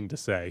endearing thing to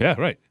say. Yeah,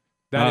 right.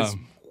 That is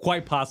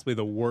quite possibly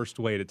the worst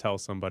way to tell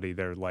somebody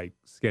they're like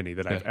skinny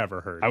that I've ever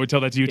heard. I would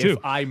tell that to you too. If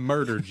I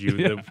murdered you,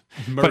 the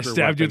murder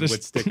weapon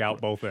would stick out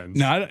both ends.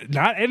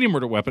 Not any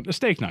murder weapon, a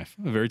steak knife,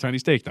 a very tiny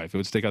steak knife. It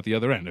would stick out the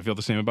other end. I feel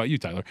the same about you,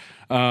 Tyler.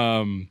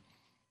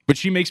 But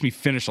she makes me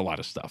finish a lot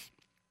of stuff.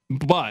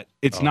 But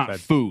it's not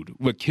food.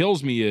 What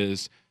kills me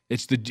is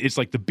it's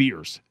like the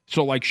beers.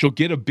 So like she'll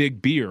get a big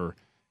beer,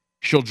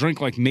 she'll drink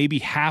like maybe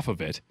half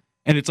of it,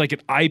 and it's like an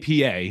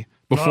IPA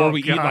before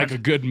we eat like a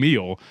good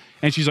meal,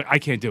 and she's like, I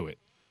can't do it.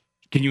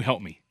 Can you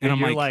help me? And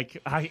I'm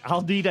like,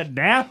 I'll need a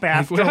nap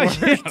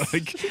afterwards.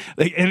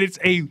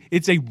 And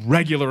it's a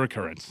regular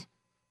occurrence.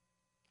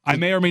 I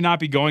may or may not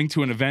be going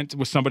to an event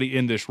with somebody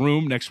in this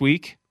room next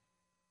week.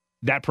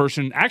 That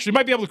person actually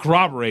might be able to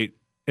corroborate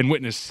and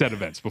witness said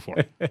events before.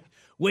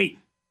 Wait,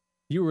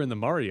 you were in the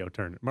Mario Kart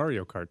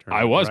tournament.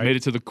 I was, right? made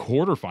it to the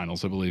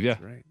quarterfinals, I believe. Yeah,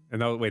 that's right.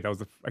 And that was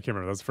I can't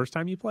remember. That was the first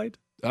time you played?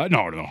 No.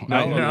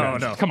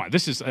 No. Come on,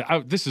 this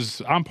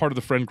is I'm part of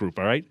the friend group.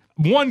 All right,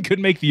 one could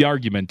make the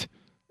argument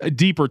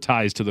deeper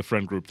ties to the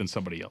friend group than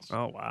somebody else.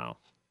 Oh wow,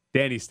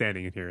 Danny's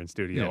standing in here in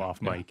studio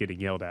off mic getting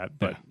yelled at,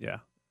 but yeah.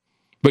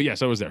 But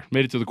yes, I was there.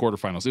 Made it to the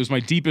quarterfinals. It was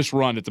my deepest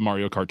run at the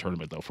Mario Kart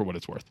tournament, though, for what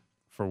it's worth.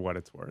 for what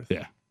it's worth.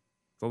 Yeah.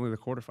 It's only the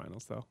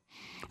quarterfinals, though.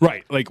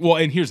 Right. Like, well,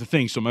 and here's the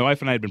thing. So my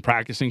wife and I had been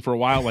practicing for a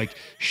while. Like,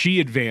 she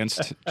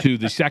advanced to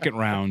the second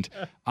round.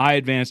 I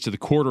advanced to the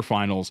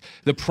quarterfinals.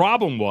 The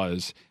problem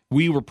was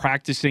we were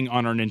practicing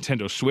on our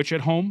Nintendo Switch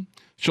at home.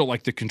 So,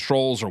 like, the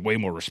controls are way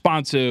more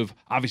responsive.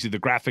 Obviously, the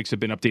graphics have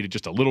been updated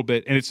just a little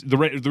bit. And it's the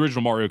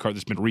original Mario Kart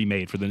that's been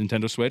remade for the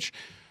Nintendo Switch.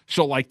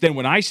 So, like, then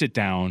when I sit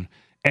down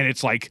and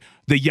it's like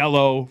the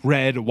yellow,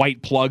 red,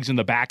 white plugs in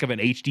the back of an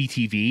HD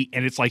TV,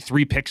 and it's like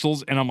 3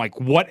 pixels, and I'm like,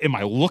 what am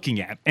I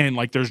looking at? And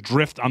like, there's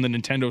drift on the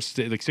Nintendo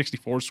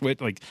 64 Switch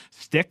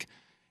stick.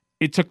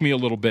 It took me a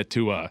little bit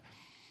to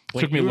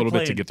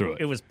get through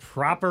it. It was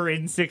proper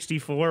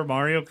N64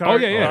 Mario Kart. Oh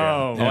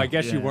yeah. Oh, I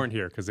guess you weren't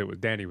here because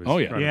Danny was. Oh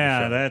yeah, running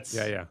the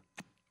show. Yeah.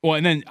 Well,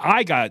 and then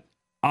I got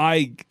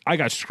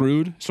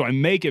screwed, so I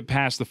make it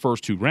past the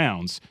first 2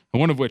 rounds,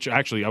 and one of which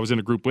actually I was in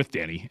a group with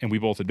Danny, and we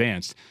both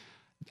advanced.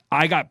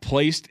 I got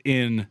placed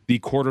in the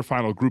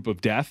quarterfinal group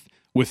of death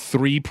with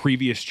 3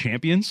 previous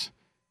champions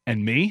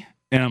and me,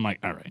 and I'm like,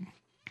 all right,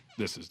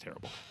 this is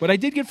terrible. But I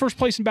did get first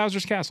place in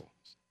Bowser's Castle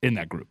in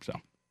that group, so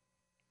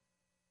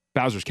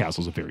Bowser's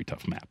Castle is a very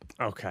tough map.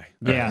 Okay.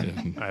 Yeah.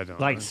 I don't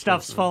like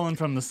stuff's falling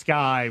from the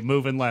sky,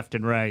 moving left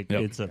and right.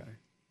 Yep. It's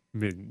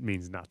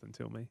means nothing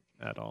to me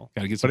at all.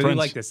 Gotta get some but I do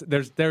friends. like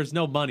this. There's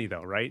no money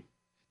though, right?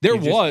 There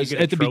You was get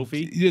a at the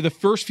trophy? the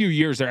first few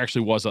years. There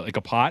actually was like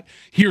a pot.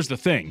 Here's the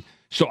thing.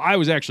 So I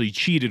was actually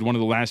cheated one of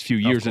the last few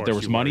years that there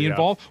was money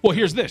involved. Well,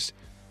 here's this.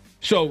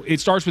 So it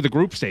starts with the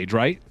group stage,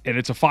 right? And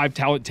it's a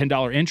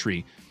 $10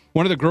 entry.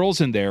 One of the girls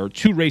in there,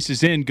 2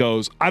 races in,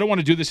 goes, I don't want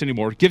to do this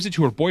anymore. Gives it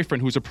to her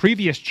boyfriend, who's a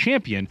previous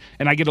champion,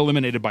 and I get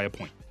eliminated by a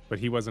point. But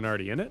he wasn't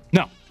already in it?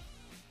 No.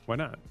 Why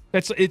not?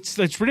 That's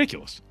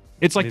ridiculous.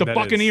 It's like the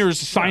Buccaneers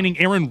signing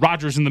Aaron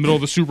Rodgers in the middle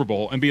of the Super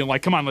Bowl and being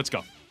like, come on, let's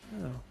go.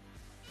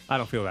 I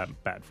don't feel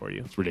that bad for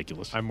you. It's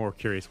ridiculous. I'm more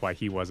curious why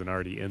he wasn't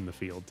already in the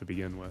field to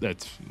begin with.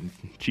 That's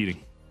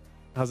cheating.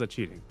 How's that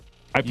cheating?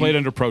 I played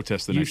under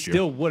protest the next year. You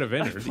still would have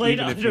entered,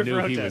 even if you knew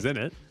he was in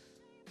it.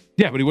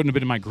 Yeah, but he wouldn't have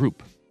been in my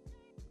group.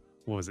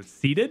 What was it,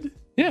 seeded?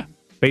 Yeah.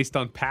 Based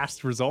on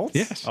past results?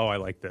 Yes. Oh, I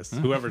like this.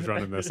 Whoever's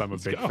running this, I'm a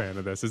big fan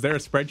of this. Is there a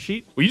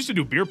spreadsheet? We used to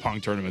do beer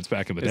pong tournaments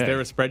back in the day. Is there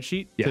a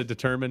spreadsheet to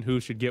determine who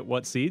should get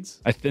what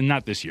seeds?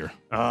 Not this year.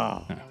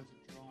 Oh.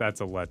 That's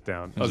a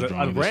letdown.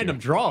 A random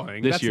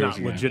drawing? This That's year not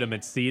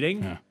legitimate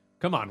seeding. Yeah.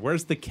 Come on,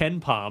 where's the Ken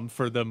Palm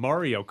for the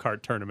Mario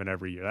Kart tournament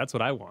every year? That's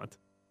what I want.